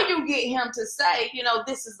him to say, you know,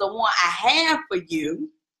 this is the one I have for you.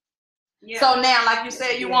 Yeah. So now, like you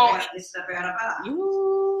said, you won't.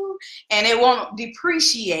 And it won't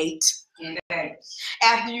depreciate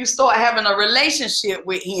after you start having a relationship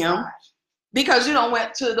with him. Because you don't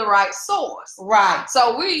went to the right source. Right.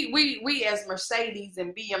 So we as Mercedes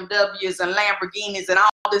and BMWs and Lamborghinis and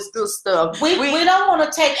all this good stuff. We don't want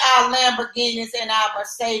to take our Lamborghinis and our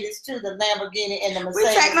Mercedes to the Lamborghini and the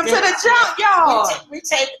Mercedes. We take them to the junkyard. We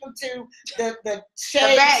take them to the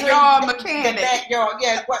shade backyard mechanic. The backyard,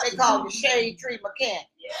 what they call the shade tree mechanic.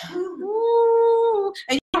 Yeah. Ooh.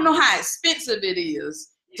 And you don't know how expensive it is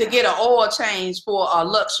to get an oil change for a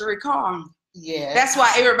luxury car. Yeah. That's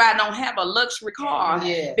why everybody don't have a luxury car.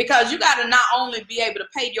 Yeah. Because you got to not only be able to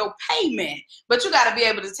pay your payment, but you got to be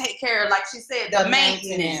able to take care of, like she said, the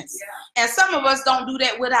maintenance. Yeah. And some of us don't do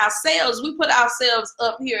that with ourselves. We put ourselves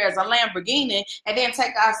up here as a Lamborghini and then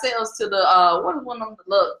take ourselves to the, what is one of them,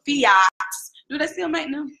 the Fiats. Do they still make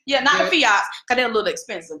them? Yeah, not the Fiats, because they're a little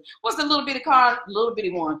expensive. What's the little bitty car? Little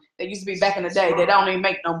bitty one that used to be back in the day. They don't even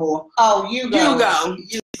make no more. Oh, you go. You go.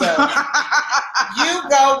 You go. You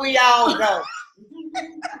go, we all go.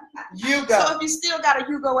 You go. So if you still got a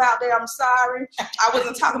you go out there, I'm sorry. I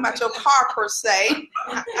wasn't talking about your car per se.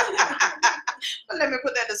 But let me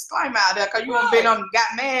put that disclaimer out there, because you won't be got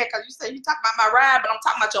mad because you said you talking about my ride, but I'm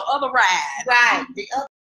talking about your other ride. Right. The other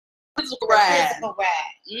physical ride. Physical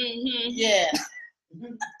ride. Mm-hmm. Yeah.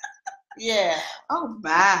 Yeah. Oh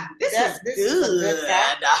my. This is good.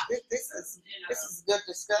 This is good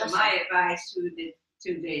discussion. My advice to the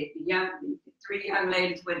three young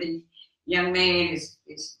ladies with the young man is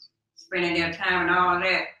spending their time and all of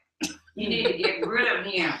that. You need to get rid of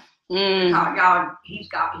him. Y'all, he's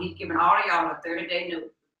giving all of y'all a 30-day notice.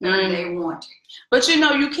 30-day warranty. But you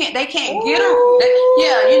know, they can't get her.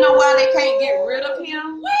 Yeah, you know why they can't get rid of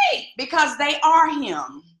him? Wait, because they are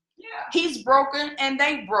him. Yeah. He's broken and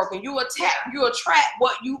they broken. You attract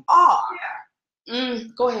what you are. Yeah.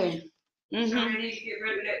 Go ahead. Mm-hmm. So they need to get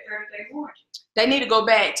rid of that 30-day warranty. They need to go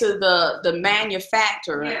back to the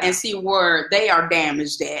manufacturer and see where they are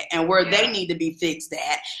damaged at and where they need to be fixed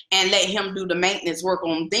at, and let him do the maintenance work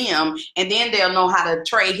on them, and then they'll know how to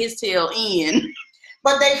trade his tail in.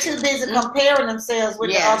 But they too busy comparing themselves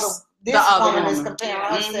with the other. This woman is comparing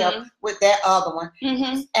herself with that other one,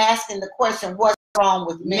 asking the question, "What's wrong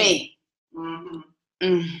with me?"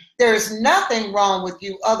 There's nothing wrong with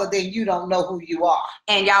you other than you don't know who you are.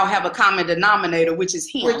 And y'all have a common denominator, which is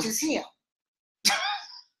him.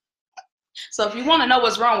 So if you want to know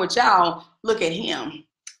what's wrong with y'all, look at him.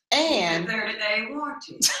 And 30-day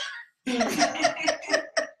warranty.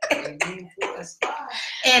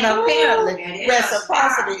 And apparently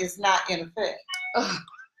reciprocity is not in effect.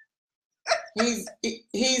 He's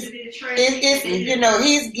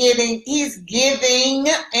giving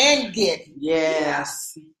and getting.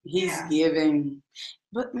 Yes, he's giving.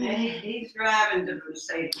 But he's driving the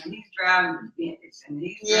Mercedes, and he's driving the Bentley, and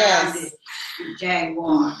he's driving the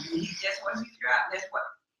Jaguar. And that's what he's driving.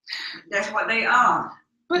 That's what they are.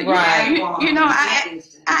 But you know, I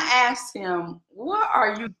asked him, what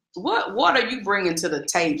are you bringing to the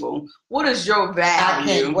table? What is your value? I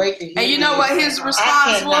can't wait to hear and you know what his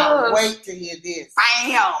response was? I cannot wait to hear this.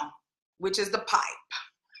 Bam, which is the pipe.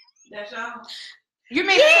 That's all. You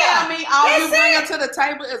mean to tell me all you bring to the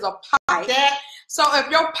table is a pipe? So if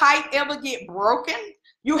your pipe ever get broken,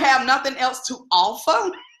 you have nothing else to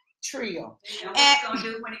offer? Trio. And what's going to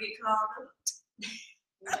do when it get clogged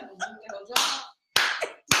up?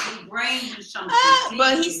 He brings you something.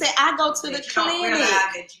 But he said, I go to the clinic.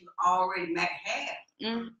 That you already had.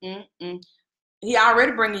 He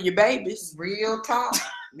already bringing you babies. Real talk.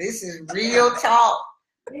 This is real talk.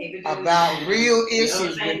 About real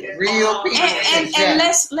issues with real people. And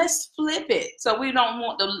let's flip it, so we don't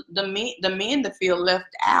want the men to feel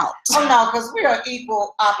left out. Oh no, because we are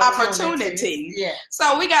equal opportunity. Yeah.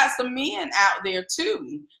 So we got some men out there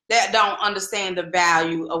too that don't understand the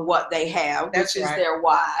value of what they have, which is their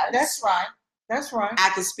wives. That's right. That's right.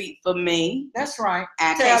 I can speak for me. That's right.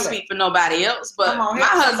 I can't speak for nobody else, but my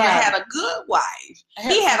husband had a good wife.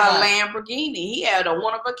 He had a Lamborghini. He had a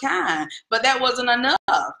one of a kind, but that wasn't enough.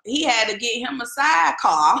 He had to get him a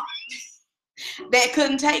sidecar that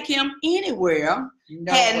couldn't take him anywhere.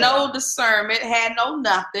 Had no discernment, had no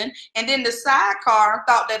nothing. And then the sidecar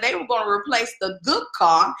thought that they were going to replace the good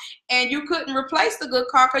car, and you couldn't replace the good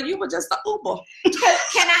car because you were just an Uber.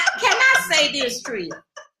 Can I say this to you?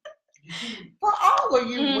 For all of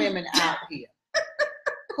you women out here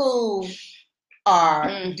who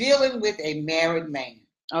are dealing with a married man.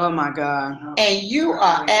 Oh my God. And you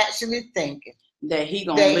are actually thinking that he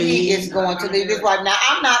is going to leave his wife. Now,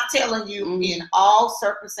 I'm not telling you in all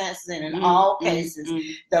circumstances and in all cases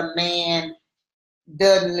the man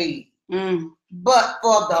doesn't leave. But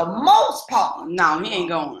for the most part, no, he ain't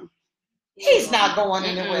going. He's not going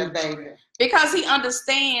anywhere, baby. Because he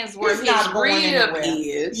understands where his rib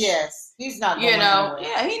is. Yes, he's not going anywhere.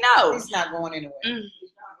 Yeah, he knows. He's not going anywhere. He's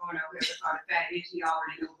not going anywhere because the fact is he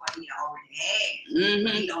already knows what he already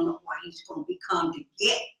has. He don't know what he's going to become to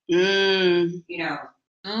get. You know.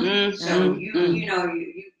 So you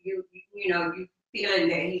feeling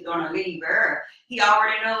that he's going to leave her. He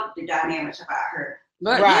already knows the dynamics about her.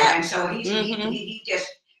 Right. And so he just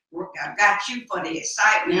got you for the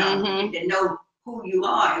excitement of to know who you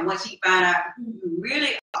are, and once he find out who you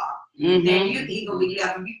really are, then he gonna be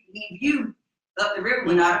left you up the river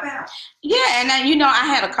without a paddle. Yeah, and then, I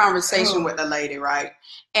had a conversation with the lady, right?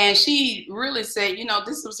 And she really said,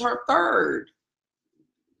 this was her third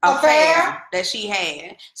affair that she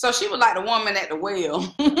had. So she was like the woman at the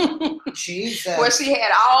well. Jesus. Where she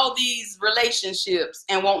had all these relationships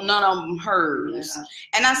and won't none of them hers. Yeah.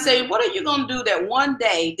 And I say, what are you going to do that one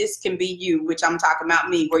day this can be you, which I'm talking about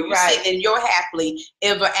me, where you're sitting in your happily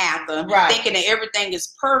ever after, thinking that everything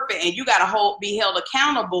is perfect and you got to be held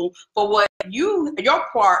accountable for what your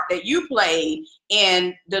part that you played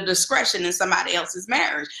in the discretion in somebody else's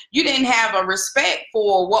marriage. You didn't have a respect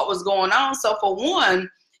for what was going on. So for one,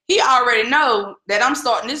 he already know that I'm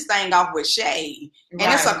starting this thing off with shade. And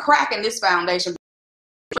it's a crack in this foundation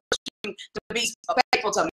to be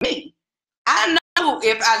faithful to me. I know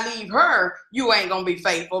if I leave her, you ain't going to be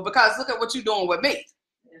faithful because look at what you're doing with me.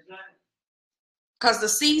 Because the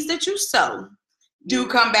seeds that you sow do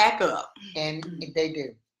come back up. And they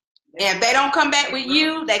do. And if they don't come back with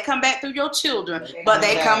you, they come back through your children, but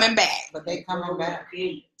they coming back. But they coming back.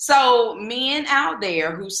 So men out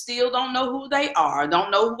there who still don't know who they are,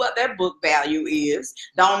 don't know what their book value is,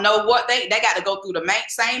 don't know what they got to go through the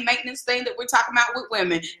same maintenance thing that we're talking about with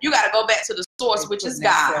women. You got to go back to the source, which is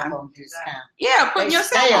God. Yeah, putting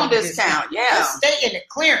yourself on discount. Yeah. Stay in the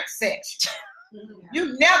clearance section.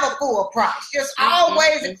 You never full price. Just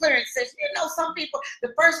always a clearance section. Some people,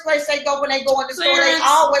 the first place they go when they go in the store, they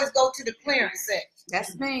always go to the clearance section.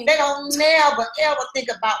 That's me. They don't never ever think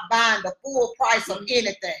about buying the full price of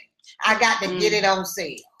anything. I got to get it on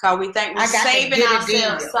sale. Because we think we're saving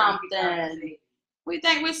ourselves something. We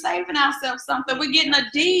think we're saving ourselves something. We're getting a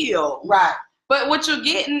deal. Right. But what you're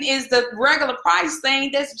getting is the regular price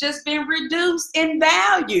thing that's just been reduced in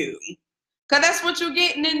value. Because that's what you're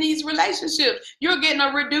getting in these relationships. You're getting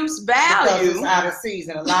a reduced value. Because it's out of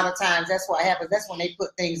season. A lot of times that's what happens. That's when they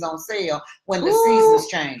put things on sale when the seasons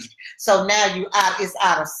change. So now it's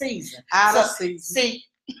out of season. Out of season. See.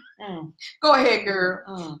 Go ahead,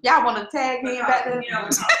 girl. Y'all want to tag me back there? When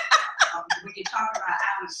you talk about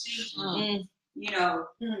out of season,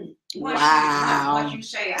 once you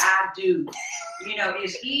say I do,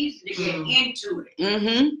 it's easy to get into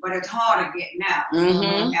it, but it's hard to get out.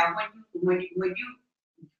 Now, when you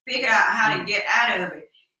figure out how to get out of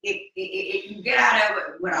it, you get out of it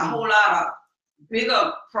with a whole lot of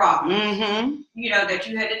bigger problems, that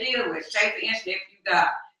you had to deal with. Say, for instance, if you got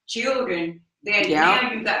children, then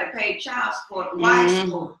now you got to pay child support, wife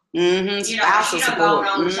support. She done gone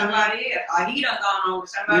on with somebody else, or he done gone on with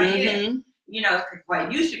somebody else. What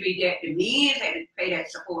it used to be that the men had to pay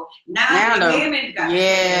that support. Now the women got to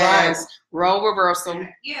pay that. Role reversal.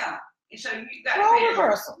 Yeah. And so you got to pay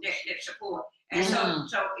that support. And so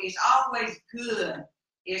it's always good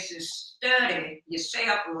is to study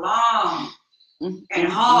yourself long and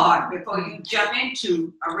hard before you jump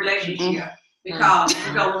into a relationship because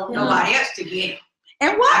you don't want nobody else to get it.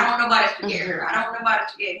 And what? I don't want nobody else to get her. I don't want nobody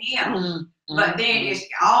else to get him. But then it's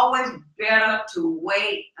always better to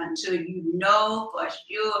wait until you know for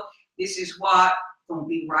sure this is what going to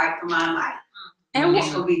be right for my life. And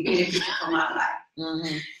what's going to be beneficial for my life.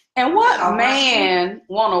 And what man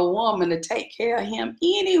want a woman to take care of him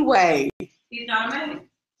anyway? He's not a man.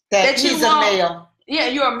 He's a male. Yeah,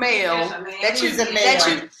 you're a male. Yes, he's a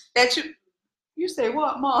male. You say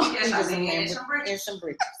what, Mom? Yes, he's a man. And some bridges.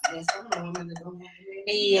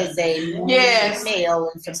 He is a male.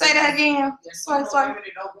 And say that again. Sorry.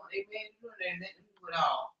 They don't want a man doing that at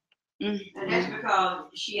all. And that's because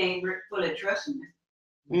she ain't fully trusting him.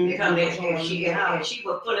 Because if she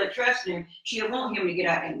was fully trusting him, she'll want him to get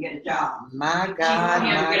out and get a job. My God, she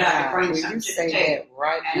want him to get out and bring something to the table,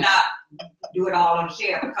 and not do it all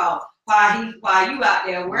himself. Because while you out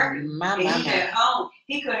there working, and he's at home,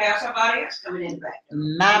 he could have somebody else coming in the back.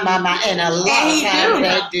 And a lot of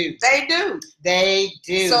times they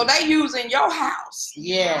do. So they using your house,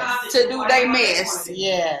 to do their mess.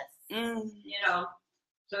 Yes.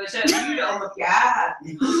 So it's up to you to open up your eyes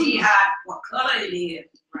and see what color it is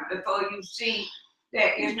before you see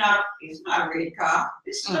that it's not a red car.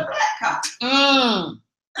 This is a black car.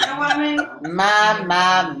 You know what I mean? My.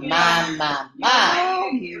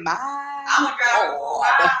 I'm a driver for a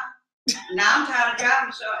while. Now I'm tired of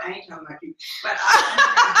driving, so I ain't talking about you. But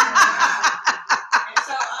and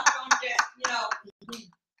so I'm going to just,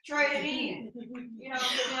 trade it in.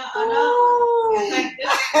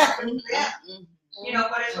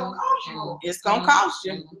 But it's gonna cost you. It's gonna cost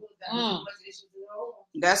you.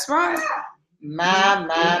 That's right. My.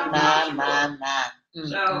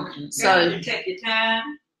 So you take your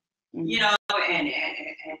time, and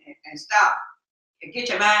stop. Get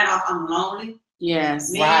your mind off. I'm lonely.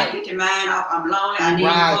 Yes. Get your mind off. I'm lonely. I need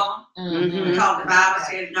a woman. Mm-hmm. Because the Bible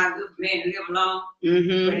says it's not good for man to live alone.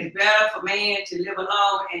 Mm-hmm. But it's better for man to live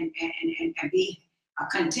alone and be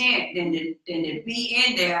content than to be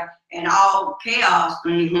in there and all chaos.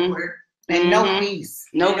 Mm-hmm. And no peace.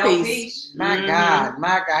 No peace. My God.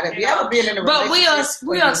 Have you ever been in a relationship? But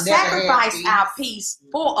we'll sacrifice our peace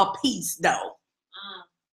for a peace, though.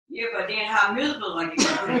 Yeah, but then how miserable are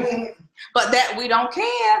you? But that we don't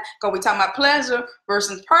care, because we're talking about pleasure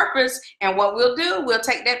versus purpose. And what we'll do, we'll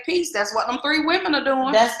take that peace. That's what them 3 women are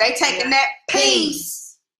doing. They taking that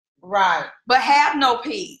peace. Right. But have no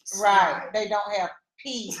peace. Right. They don't have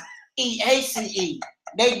P-E-A-C-E.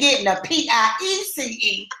 They getting a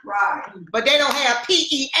P-I-E-C-E. Right. But they don't have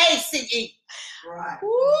P-E-A-C-E. Right.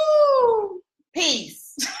 Woo.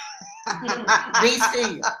 Peace. Be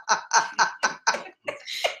still.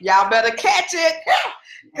 Y'all better catch it.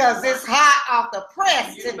 Because it's hot off the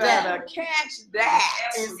press today. You better catch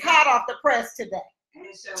that. It's hot off the press today.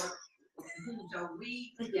 And so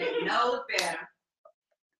we that knows better,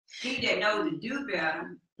 he that knows to do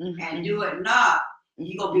better and do it not,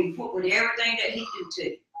 you're going to be put with everything that he do to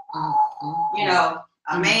you. You know,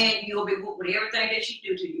 a man, you're going to be put with everything that she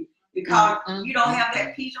do to you. Because you don't have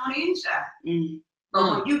that peace on the inside. But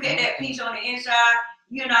when you get that peace on the inside,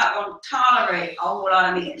 you're not going to tolerate a whole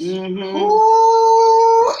lot of mess.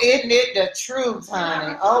 Ooh, isn't it the truth,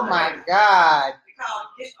 honey? Oh, my God.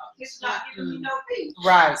 Because it's not giving you no peace.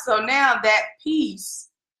 Right. So now that peace,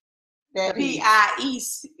 that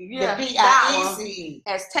P-I-E-C-E,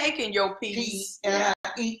 has taken your peace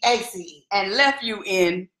P-E-A-C-E and left you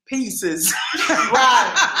in pieces.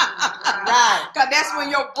 Right. Because that's when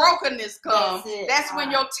your brokenness comes. That's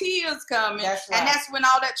when your tears come in. That's right. And that's when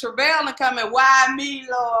all that travailing coming. Why me,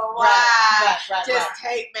 Lord? Why? Just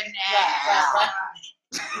take me now.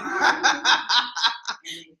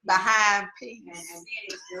 Behind peace. And then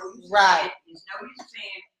it's no use right. It's no use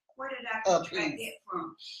saying, where did I contract that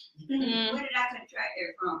from? Where did I contract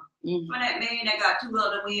that from? From that man that got 2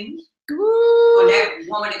 other women? Or that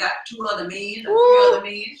woman that got 2 other men or 3 other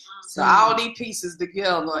men? So all these pieces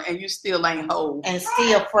together and you still ain't whole. And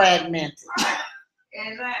still fragmented.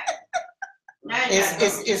 Exactly.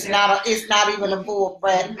 It's not even a full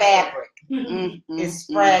fabric. It's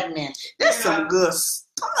fragmented. That's some good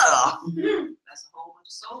stuff. That's a whole bunch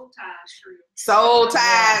of soul ties, true. Soul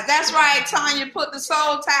ties. That's right, Tanya. Put the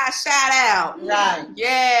soul tie shout out. Right.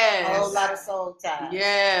 Yes. A whole lot of soul ties.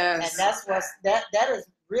 Yes. And that's that is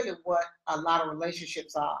really what a lot of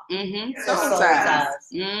relationships are. Soul ties.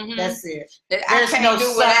 That's it. I can't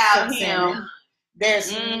do without him.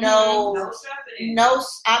 There's no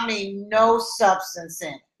substance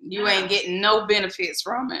in it. You ain't getting no benefits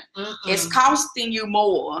from it. It's costing you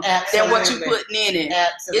more than what you putting in it.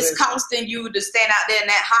 It's costing you to stand out there in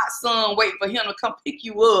that hot sun waiting for him to come pick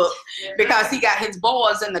you up because he got his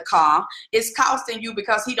boys in the car. It's costing you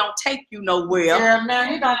because he don't take you nowhere. Yeah,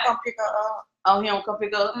 man, he don't come pick her up. Oh, he don't come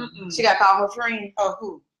pick her up? She got to call her friend. Oh,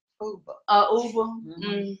 who? Uber.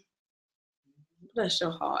 Uber. Bless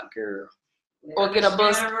your heart, girl. Or get a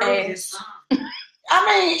bus pass. I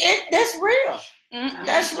mean, that's real.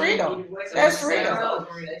 That's real. That's real.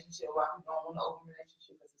 Open relationship. Why we don't want an open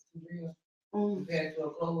relationship because it's too real. Compared to a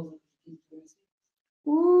closed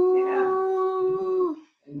Ooh.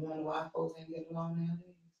 And you wonder why folks ain't getting along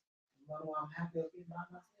nowadays. You wonder why I'm happy up here by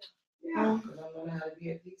myself. Because I'm learning how to be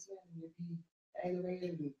at peace and be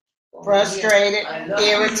aggravated and frustrated,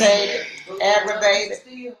 irritated,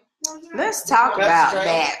 aggravated. Let's talk about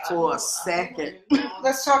that for a second.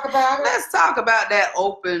 Let's talk about it. Let's talk about that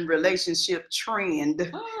open relationship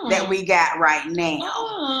trend that we got right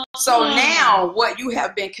now. So now what you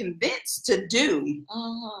have been convinced to do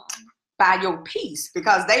by your peace,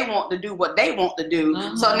 because they want to do what they want to do.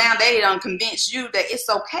 So now they done convince you that it's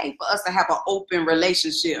okay for us to have an open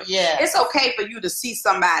relationship. Yeah. It's okay for you to see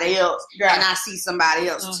somebody else and I see somebody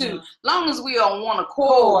else too. Long as we don't want to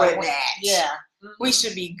quarrel with that. Yeah. We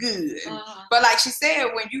should be good. But like she said,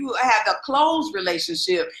 when you have a closed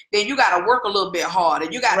relationship, then you got to work a little bit harder.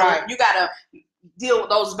 You got to deal with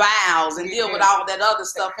those vows and deal with all that other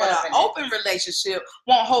stuff. But an open relationship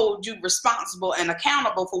won't hold you responsible and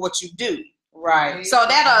accountable for what you do. Right. So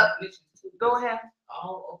that'll go ahead.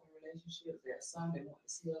 All open relationships, there's some that want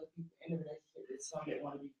to see other people in a relationship. There's some that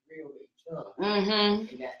want to be real with each other. And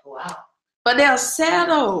that go out. But they'll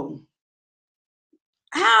settle.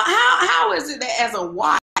 How is it that as a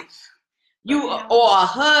wife, you or a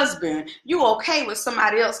husband, you okay with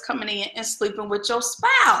somebody else coming in and sleeping with your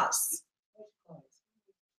spouse?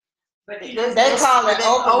 But they call it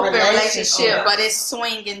open relationship, but it's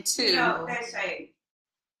swinging too. You know, they say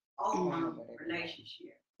open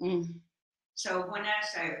relationship. So when I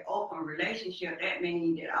say open relationship, that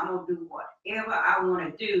means that I'm gonna do whatever I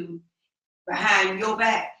want to do behind your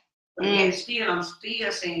back. But yet still, I'm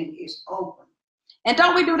still saying it's open. And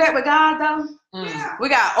don't we do that with God though? Yeah. We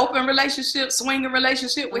got open relationship, swinging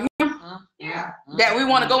relationship with Him. Yeah. That we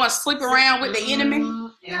want to go and sleep around with the enemy.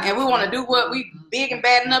 Yeah. And we want to do what we big and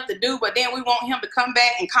bad enough to do, but then we want Him to come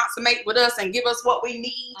back and consummate with us and give us what we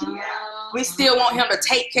need. We still want Him to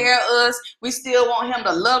take care of us. We still want Him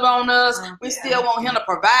to love on us. We still want Him to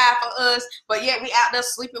provide for us. But yet we out there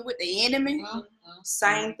sleeping with the enemy.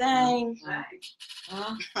 Same thing.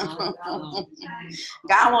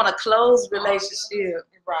 God want a close relationship.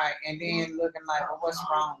 Right. And then looking like, well, what's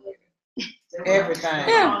wrong with it? Everything.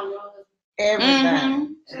 Yeah.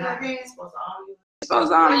 Everything.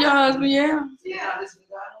 Supposed to honor your husband, yeah. Yeah.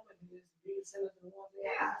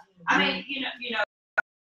 I mean, you know,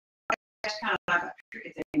 that's kind of like a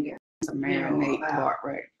tricky thing there. It's a marinate part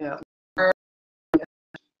right there.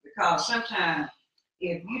 Because sometimes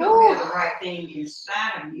if you don't have the right thing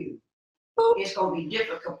inside of you, it's going to be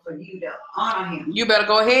difficult for you to honor Him. You better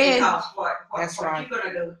go ahead. Because what right. you're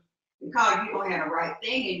going to do, because you don't have the right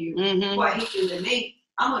thing in you, what He do to me,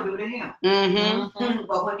 I'm going to do to Him.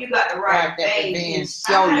 But when you got the right thing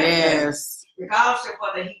inside, yes. regardless of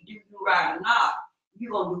whether He do you right or not,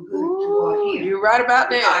 you're going to do good toward Him. You're right about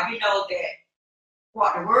that. Because you know that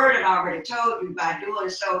what the Word had already told you, by doing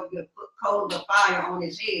so, you put coals of fire on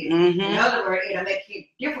His head. In other words, it'll make it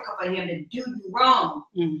difficult for Him to do you wrong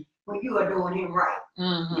when you are doing Him right.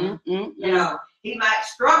 You know, He might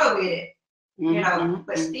struggle with it, you know,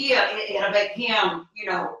 but still it'll make Him, you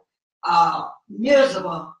know,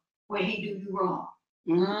 miserable when He do you wrong.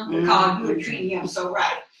 Because you are treating Him so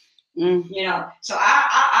right. You know, so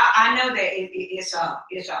I know that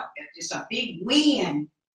it's a big win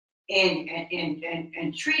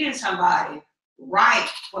in treating somebody right,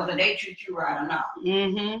 whether they treat you right or not.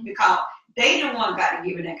 Because they the one got to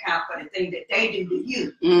give an account for the thing that they do to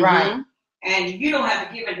you. Right. And you don't have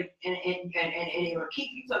to give it, and it will keep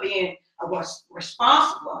you from being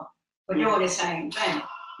responsible for doing the same thing.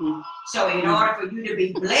 So in order for you to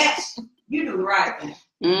be blessed, you do the right thing.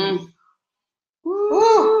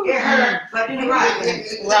 It hurt, but do the right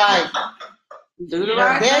thing. Right. Do the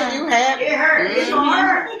right thing. You have it. Hurt. It's gonna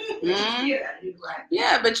hurt. You gotta do the right thing.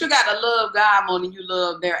 Yeah, but you gotta love God more than you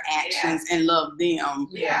love their actions and love them.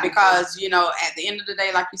 Yeah. Because, you know, at the end of the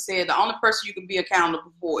day, like you said, the only person you can be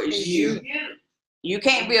accountable for is you. You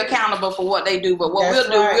can't be accountable for what they do, but what we'll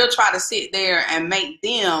do, we'll try to sit there and make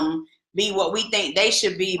them be what we think they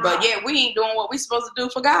should be, but yet we ain't doing what we're supposed to do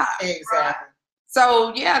for God. Exactly.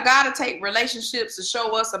 So, yeah, God will take relationships to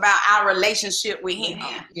show us about our relationship with Him.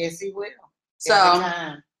 Yes, He will. So,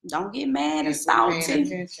 don't get mad and salty.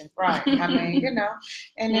 Right. I mean, you know,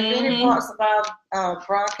 and if any parts of our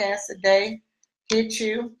broadcast today hit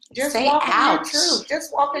you, just walk in your truth.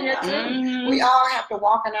 Just walk in your truth. We all have to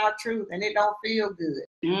walk in our truth, and it don't feel good,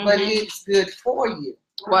 but it's good for you.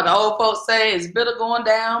 What the old folks say is bitter going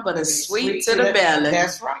down, but it's sweet to the belly.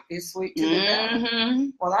 That's right. It's sweet to the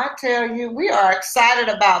belly. Well, I tell you, we are excited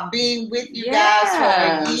about being with you guys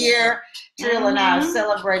for a year. Trill and I are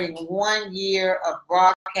celebrating 1 year of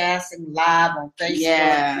broadcasting live on Facebook.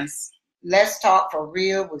 Yes. Let's Talk for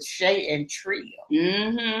Real with Shay and Trill.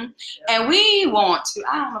 And we want to,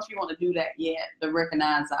 I don't know if you want to do that yet, to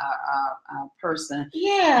recognize our person.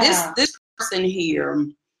 Yeah. This person here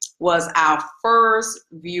was our first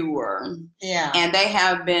viewer. Yeah. And they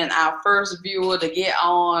have been our first viewer to get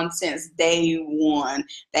on since day one.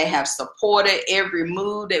 They have supported every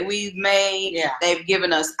move that we've made. Yeah. They've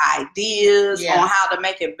given us ideas on how to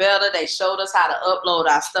make it better. They showed us how to upload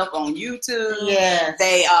our stuff on YouTube. Yes.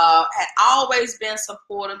 They had always been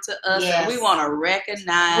supportive to us. Yes. And we want to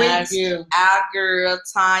recognize you. our girl,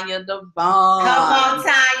 Tanya Devon. Come on,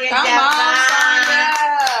 Tanya. Come on, Tanya.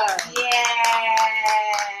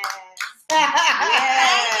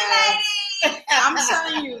 I'm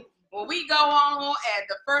telling you, when we go on and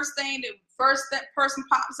the first person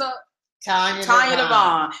pops up, Tanya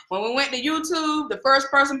Devon. When we went to YouTube, the first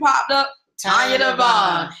person popped up, Tanya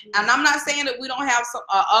Devon. And I'm not saying that we don't have some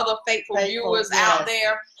other faithful viewers out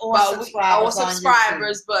there or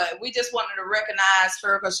subscribers, but we just wanted to recognize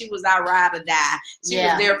her because she was our ride or die. She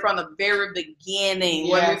was there from the very beginning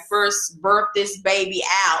when we first birthed this baby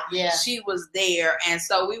out. She was there, and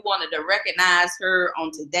so we wanted to recognize her on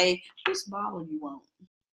today. Which bottle you want?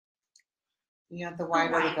 You want the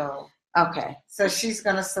white or the gold? Okay. So she's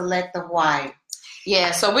gonna select the white.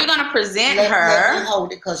 Yeah, so we're gonna present her. Let me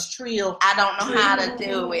hold it, because Trill. I don't know how to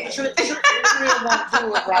do it. Trill won't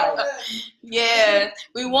do it right. Yeah,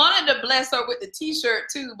 we wanted to bless her with the T-shirt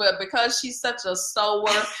too, but because she's such a sower,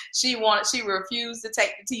 she refused to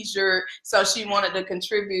take the T-shirt, so she wanted to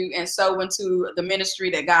contribute and sow into the ministry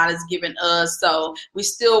that God has given us. So we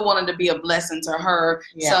still wanted to be a blessing to her.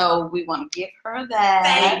 Yeah. So we want to give her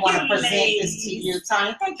that. I want to present this to you,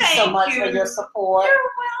 Tanya. Thank you so much for your support. You're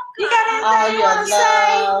welcome. You got anything you want to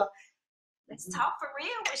say? Let's talk for real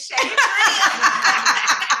with Shay.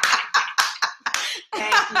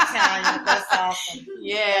 Thank you, Tanya. That's awesome.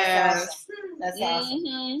 Yes. That's awesome.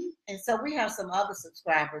 Mm-hmm. And so we have some other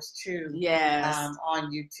subscribers too. Yes. On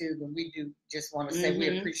YouTube, and we do just want to say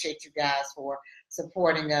we appreciate you guys for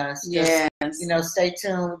supporting us. Yes. Stay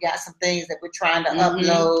tuned. We got some things that we're trying to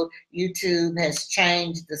upload. YouTube has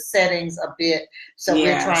changed the settings a bit, so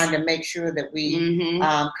we're trying to make sure that we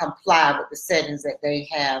comply with the settings that they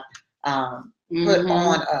have put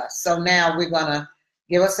on us. So now we're gonna.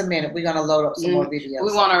 Give us a minute. We're going to load up some more videos.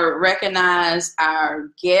 We want to recognize our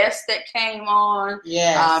guests that came on.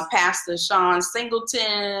 Yes. Pastor Sean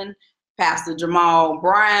Singleton, Pastor Jamal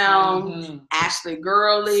Brown, Ashley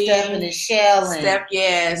Gurley, Stephanie Shelley,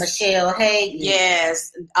 yes. Michelle Hayden.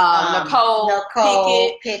 Yes. Nicole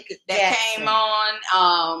Pickett that came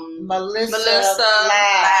on. Melissa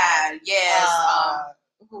Ladd. Yes.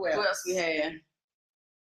 Who else we had?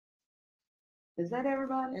 Is that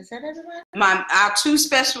everybody? Our two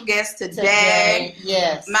special guests today.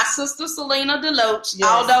 Yes. My sister Selena Deloach,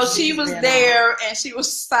 although she was there and she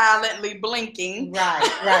was silently blinking.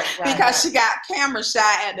 Right. Because she got camera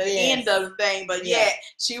shy at the end of the thing. But yet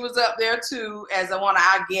she was up there too as one of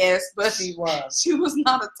our guests. But she was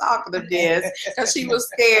not a talkative guest because she was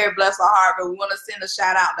scared, bless her heart. But we want to send a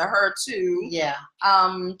shout out to her too. Yeah.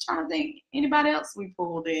 Trying to think anybody else we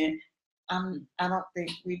pulled in. I don't think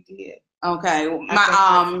we did. Okay,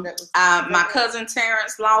 my cousin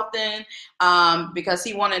Terrence Lawton, because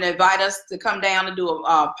he wanted to invite us to come down to do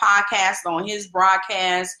a podcast on his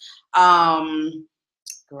broadcast.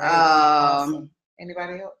 Great. Awesome.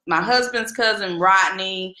 Anybody else? My husband's cousin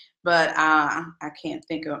Rodney, but I can't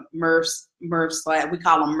think of Murph's. We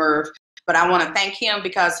call him Murph. But I want to thank him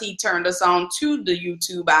because he turned us on to the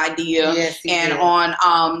YouTube idea and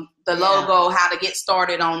on the logo, how to get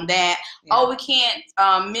started on that. Yeah. Oh, we can't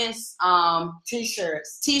miss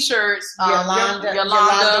T-shirts.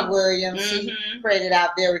 Yolanda Williams. She created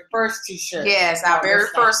our very first T-shirt. Yes, our very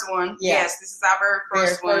first one. Yes, this is our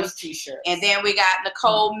very first T-shirt. And then we got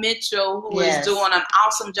Nicole Mitchell, who is doing an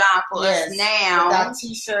awesome job for us now. With our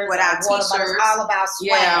T-shirts. All about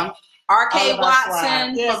swag. Yeah. RK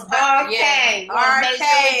Watson. Yes, RK.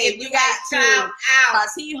 You got to.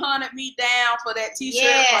 Because he hunted me down for that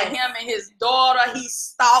T-shirt for him and his daughter. He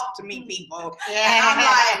stalked me, people. Yeah. And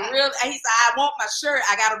I'm like, really? He said, I want my shirt.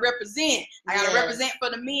 I got to represent. I got to represent for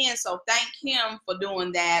the men. So thank him for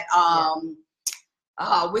doing that.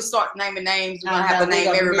 We start naming names. We're going to have to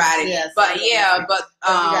name everybody. But you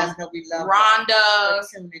guys know we love Rhonda.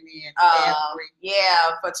 For tuning in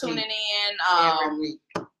for tuning in. Every week.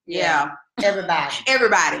 Yeah.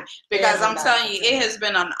 Everybody. Because I'm telling you, it has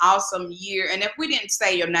been an awesome year. And if we didn't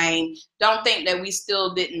say your name, don't think that we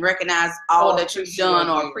still didn't recognize all that you've done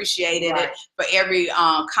or appreciated it for every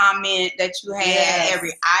comment that you had,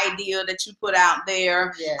 every idea that you put out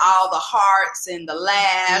there, all the hearts and the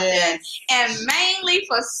laugh, and mainly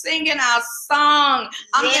for singing our song.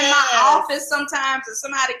 I'm in my office sometimes and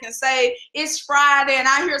somebody can say, it's Friday, and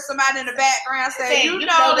I hear somebody in the background say, you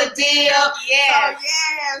know the deal.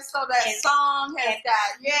 So that song has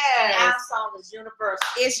got, our song is universal.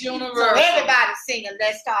 It's universal. So everybody singing,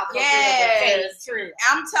 let's talk about it.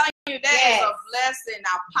 I'm telling you, that is a blessing.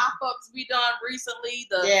 Our pop-ups we done recently,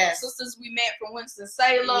 the sisters we met from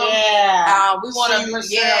Winston-Salem. We want to,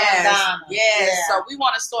 so we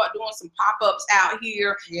want to start doing some pop-ups out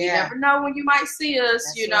here. You never know when you might see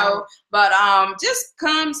us, you know. But just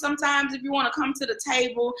come sometimes if you want to come to the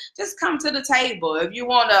table, just come to the table. If you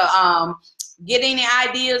want to get any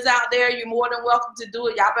ideas out there, you're more than welcome to do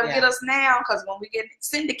it. Y'all better get us now, because when we get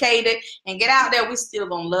syndicated and get out there, we still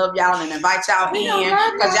gonna love y'all and invite y'all in,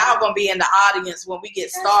 because y'all gonna be in the audience when we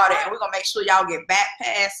get started, and we're gonna make sure y'all get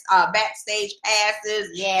backstage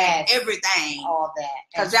passes, and everything, all that,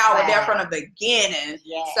 because y'all were there from the beginning.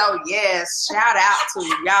 So shout out to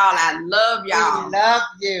y'all. I love y'all. We love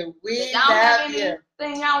you. We love you.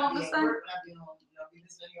 Anything y'all want to say?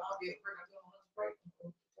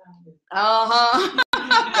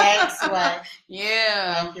 Thanks, Sway.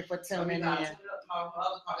 Thank you for tuning in. My other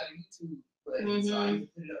part of YouTube, but so I can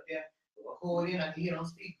put it up there. Record in, I can hear on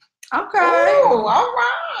speak. Okay. Oh, all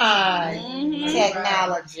right.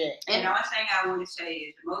 Technology. And the only thing I want to say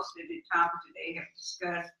is most of the topics that they have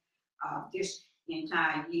discussed, just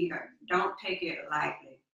entire year. Don't take it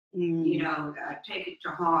lightly. You know, take it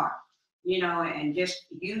to heart. You know, and just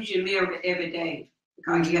use your mirror every day,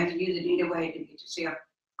 because you have to use it anyway to get yourself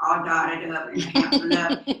all dotted up and handsome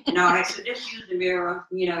up and all that. So just use the mirror,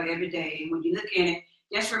 you know, every day. When you look in it,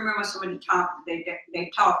 just remember some of the topics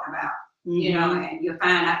they talked about, you know, and you'll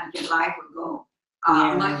find out that your life will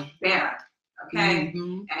go much better. Okay,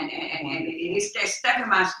 and it's that stuck in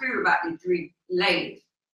my spirit about the three ladies.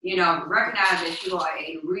 You know, recognize that you are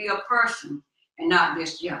a real person and not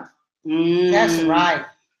just young. That's right.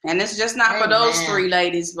 And it's just not for those three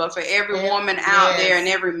ladies, but for every woman out there and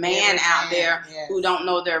every man out there who don't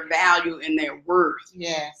know their value and their worth.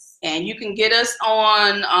 Yes. And you can get us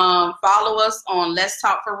on, follow us on Let's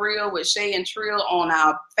Talk For Real with Shay and Trill on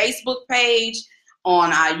our Facebook page,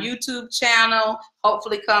 on our YouTube channel,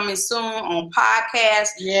 hopefully coming soon on podcast.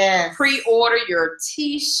 Yes. Pre-order your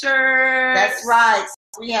t-shirts. That's right.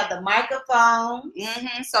 We have the microphone.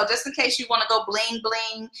 So just in case you want to go bling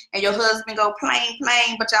bling and your husband go plain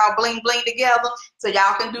plain, but y'all bling bling together, so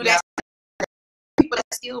y'all can do that. People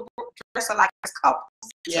that still dress like it's couples.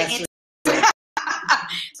 Yes.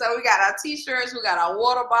 So we got our t-shirts, we got our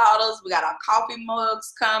water bottles, we got our coffee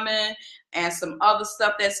mugs coming, and some other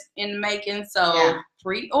stuff that's in the making. So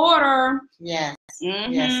pre-order. Yes.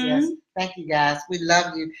 Yes. Thank you, guys. We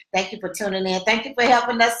love you. Thank you for tuning in. Thank you for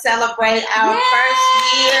helping us celebrate our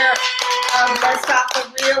first year of Let's Talk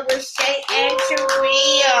For Real with Shay and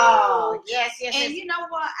Trill. Yes. And you know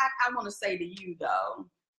what? I want to say to you, though,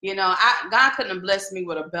 you know, God couldn't have blessed me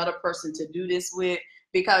with a better person to do this with,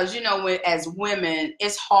 because, you know, as women,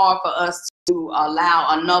 it's hard for us to allow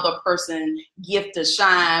another person gift to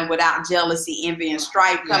shine without jealousy, envy, and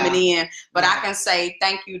strife coming in. But I can say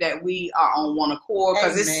thank you that we are on one accord,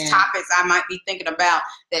 because this topics I might be thinking about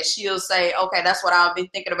that she'll say, okay, that's what I'll be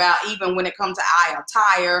thinking about. Even when it comes to our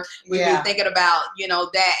attire, we've been thinking about, you know,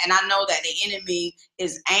 that. And I know that the enemy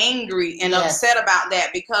is angry and upset about that,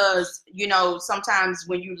 because, you know, sometimes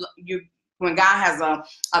when when God has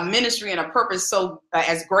a ministry and a purpose so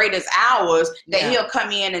as great as ours, that he'll come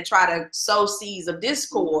in and try to sow seeds of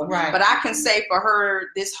discord. Right. But I can say for her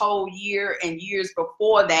this whole year and years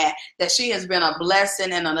before that she has been a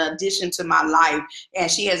blessing and an addition to my life. And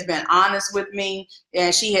she has been honest with me,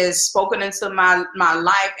 and she has spoken into my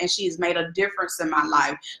life, and she has made a difference in my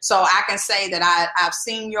life. So I can say that I've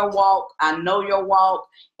seen your walk, I know your walk,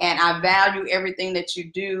 and I value everything that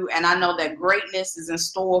you do. And I know that greatness is in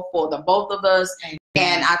store for the both of us.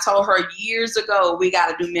 And I told her years ago, we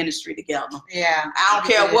got to do ministry together. Yeah. I don't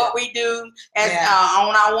care what we do as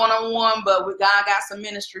on our one-on-one, but God got some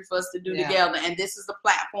ministry for us to do together. And this is the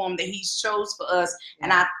platform that he's chose for us.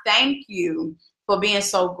 And I thank you for being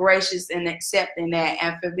so gracious and accepting that,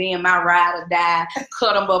 and for being my ride or die,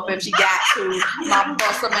 cut them up if you got to, my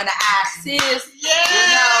bust them in the eye, sis. Yes. You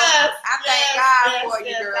know, I thank God for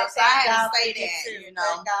you, girl. So I had to say that, you know.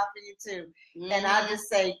 Thank God for you too. And I just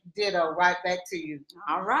say ditto right back to you.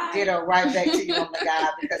 All right. Ditto right back to you, oh my God,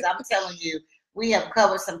 because I'm telling you, we have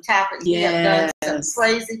covered some topics. We have done some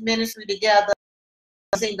crazy ministry together.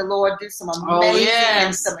 I've seen the Lord do some amazing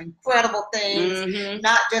and some incredible things,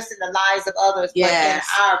 not just in the lives of others, but in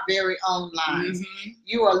our very own lives.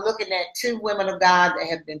 You are looking at two women of God that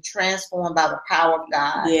have been transformed by the power of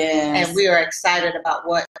God. And we are excited about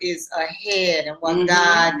what is ahead and what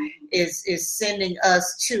God is sending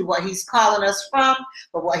us to, what he's calling us from,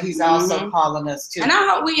 but what he's also calling us to. And I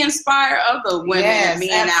hope we inspire other women and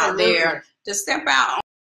men out there to step out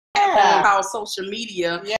on our social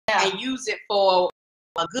media and use it for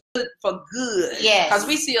good. Because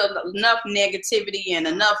we see enough negativity and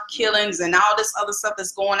enough killings and all this other stuff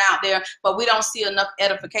that's going out there, but we don't see enough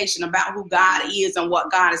edification about who God is and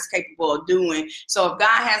what God is capable of doing. So if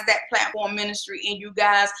God has that platform ministry in you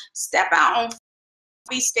guys, step out on.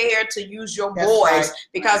 Be scared to use your voice,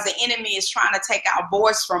 because the enemy is trying to take our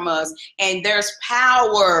voice from us, and there's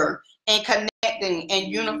power in connecting and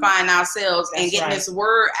unifying ourselves and getting this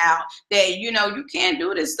word out that, you know, you can't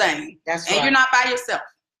do this thing. And you're not by yourself.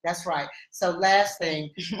 That's right. So last thing,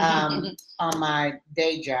 on my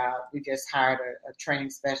day job, we just hired a training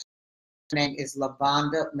specialist. Her name is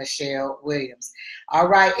LaVonda Michelle Williams. All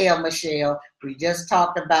right, Michelle, we just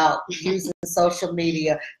talked about using social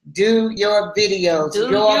media. Do your videos.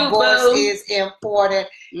 Your voice is important.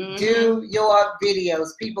 Do your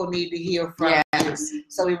videos. People need to hear from you.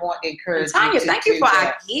 So we want to encourage Tanya, you to thank you for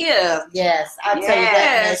our gift. Yes, I'll tell you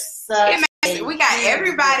that. We got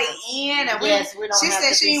everybody in, and yes, she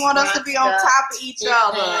said she didn't want us to be on top of each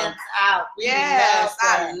other. Out. Yes,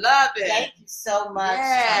 I love it. Thank you so much.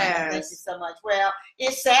 Yes. Thank you so much. Well,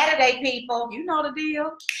 it's Saturday, people. You know the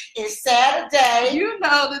deal. It's Saturday. You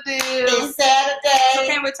know the deal. It's Saturday. So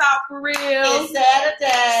can we talk for real? It's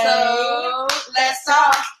Saturday. So let's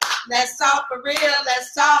talk. Let's talk for real.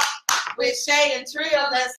 Let's talk with Shay and Trill.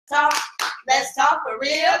 Let's talk. Let's talk for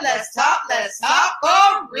real. Let's talk. Let's talk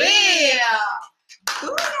for real.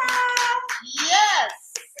 Booyah. Yes.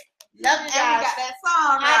 Love you guys. And we got that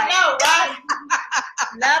song right. I know, right?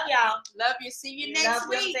 Love y'all. Love you. See you next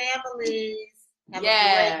week. Love your families. Have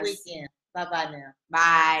a great weekend. Bye-bye now.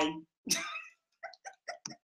 Bye.